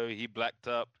Othello. He blacked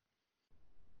up.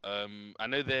 I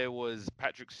know there was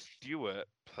Patrick Stewart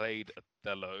played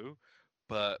Othello,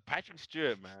 but Patrick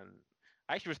Stewart, man,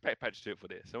 I actually respect Patrick Stewart for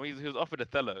this. So he was offered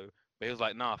Othello, but he was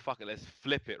like, "Nah, fuck it, let's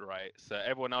flip it, right? So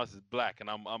everyone else is black and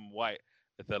I'm white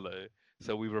Othello,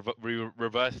 so we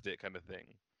reversed it, kind of thing."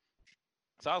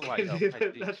 So I was like,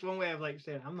 "Yo, That's one way of like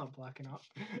saying I'm not blacking up.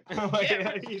 yeah, He's I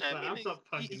like, mean, I'm not he,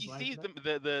 fucking he blacking sees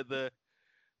up.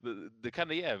 the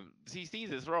kind of yeah, he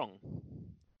sees it's wrong.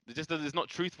 It just it's not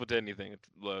truthful to anything.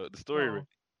 The story.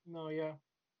 No, no, yeah.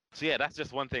 So yeah, that's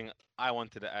just one thing I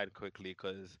wanted to add quickly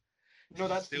because No,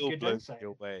 that's a still good blows insight. me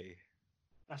away.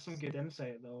 That's some good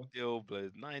insight, though. Still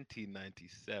blows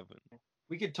 1997.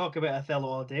 We could talk about Othello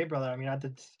all day, brother. I mean,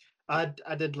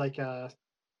 I did like a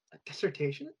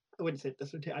dissertation. I wouldn't say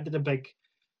dissertation. I did a big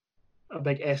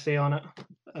essay on it,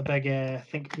 a big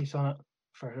think piece on it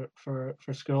for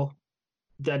school.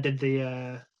 I did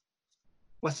the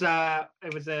what's that?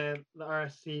 It was the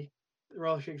RSC, the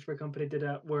Royal Shakespeare Company did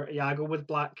it where Iago was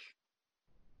black.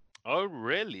 Oh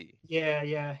really?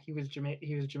 Yeah, he was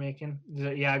Jamaican.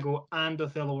 Iago and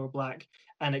Othello were black,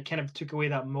 and it kind of took away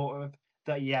that motive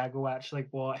that Iago actually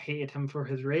hated him for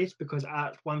his race because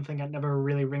that's one thing that never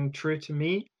really rang true to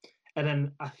me. And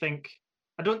then I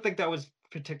don't think that was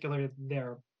particularly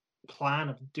their plan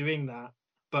of doing that,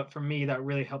 but for me that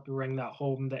really helped ring that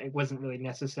home that it wasn't really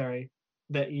necessary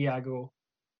that Iago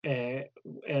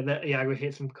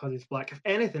hates him because he's black. If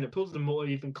anything, it pulls the motive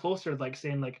even closer, like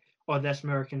saying like, "Oh, this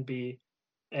Moor can be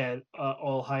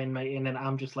all high and mighty, and then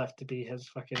I'm just left to be his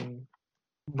fucking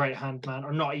right hand man,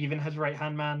 or not even his right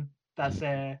hand man." That's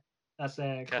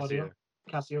Claudio Casio.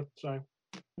 Cassio. Sorry,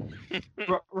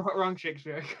 wrong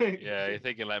Shakespeare. Yeah, you're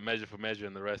thinking like Measure for Measure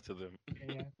and the rest of them.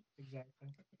 Yeah, exactly.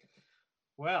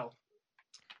 Well,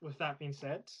 with that being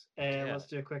said, Yeah. let's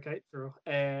do a quick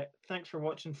outro. Thanks for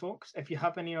watching, folks. If you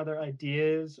have any other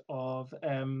ideas of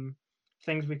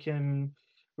things we can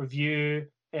review,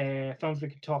 films we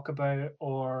can talk about,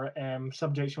 or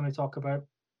subjects you want to talk about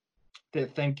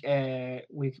that think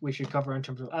we should cover in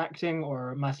terms of acting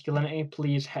or masculinity,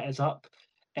 please hit us up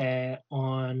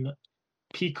on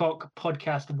Peacock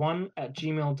Podcast 1 at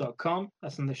gmail.com.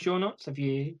 That's in the show notes if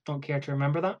you don't care to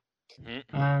remember that.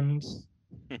 And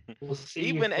we'll see you,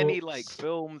 Even any like folks.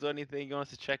 films or anything you want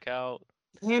us to check out,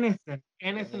 Anything at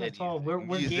all. anything, We're game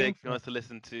music you for want it. us to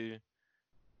listen to.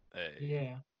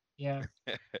 Hey. Yeah.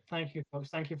 Thank you, folks.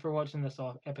 Thank you for watching this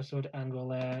episode, and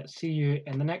we'll see you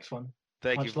in the next one.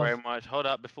 Thank you Much love. very much. Hold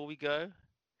up before we go.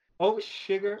 Oh,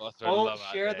 sugar. Gotta throw the Oh, love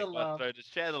out share there. the love.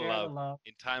 Just share the Share the love love.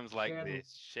 in times like Share the,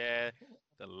 this. Share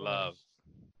the of love. course.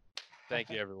 Thank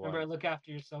you, everyone. Remember, look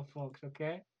after yourself, folks.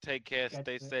 Okay. Take care, Catch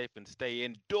stay you. safe, and stay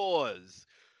indoors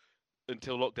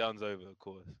until lockdown's over, of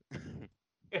course.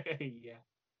 Yeah.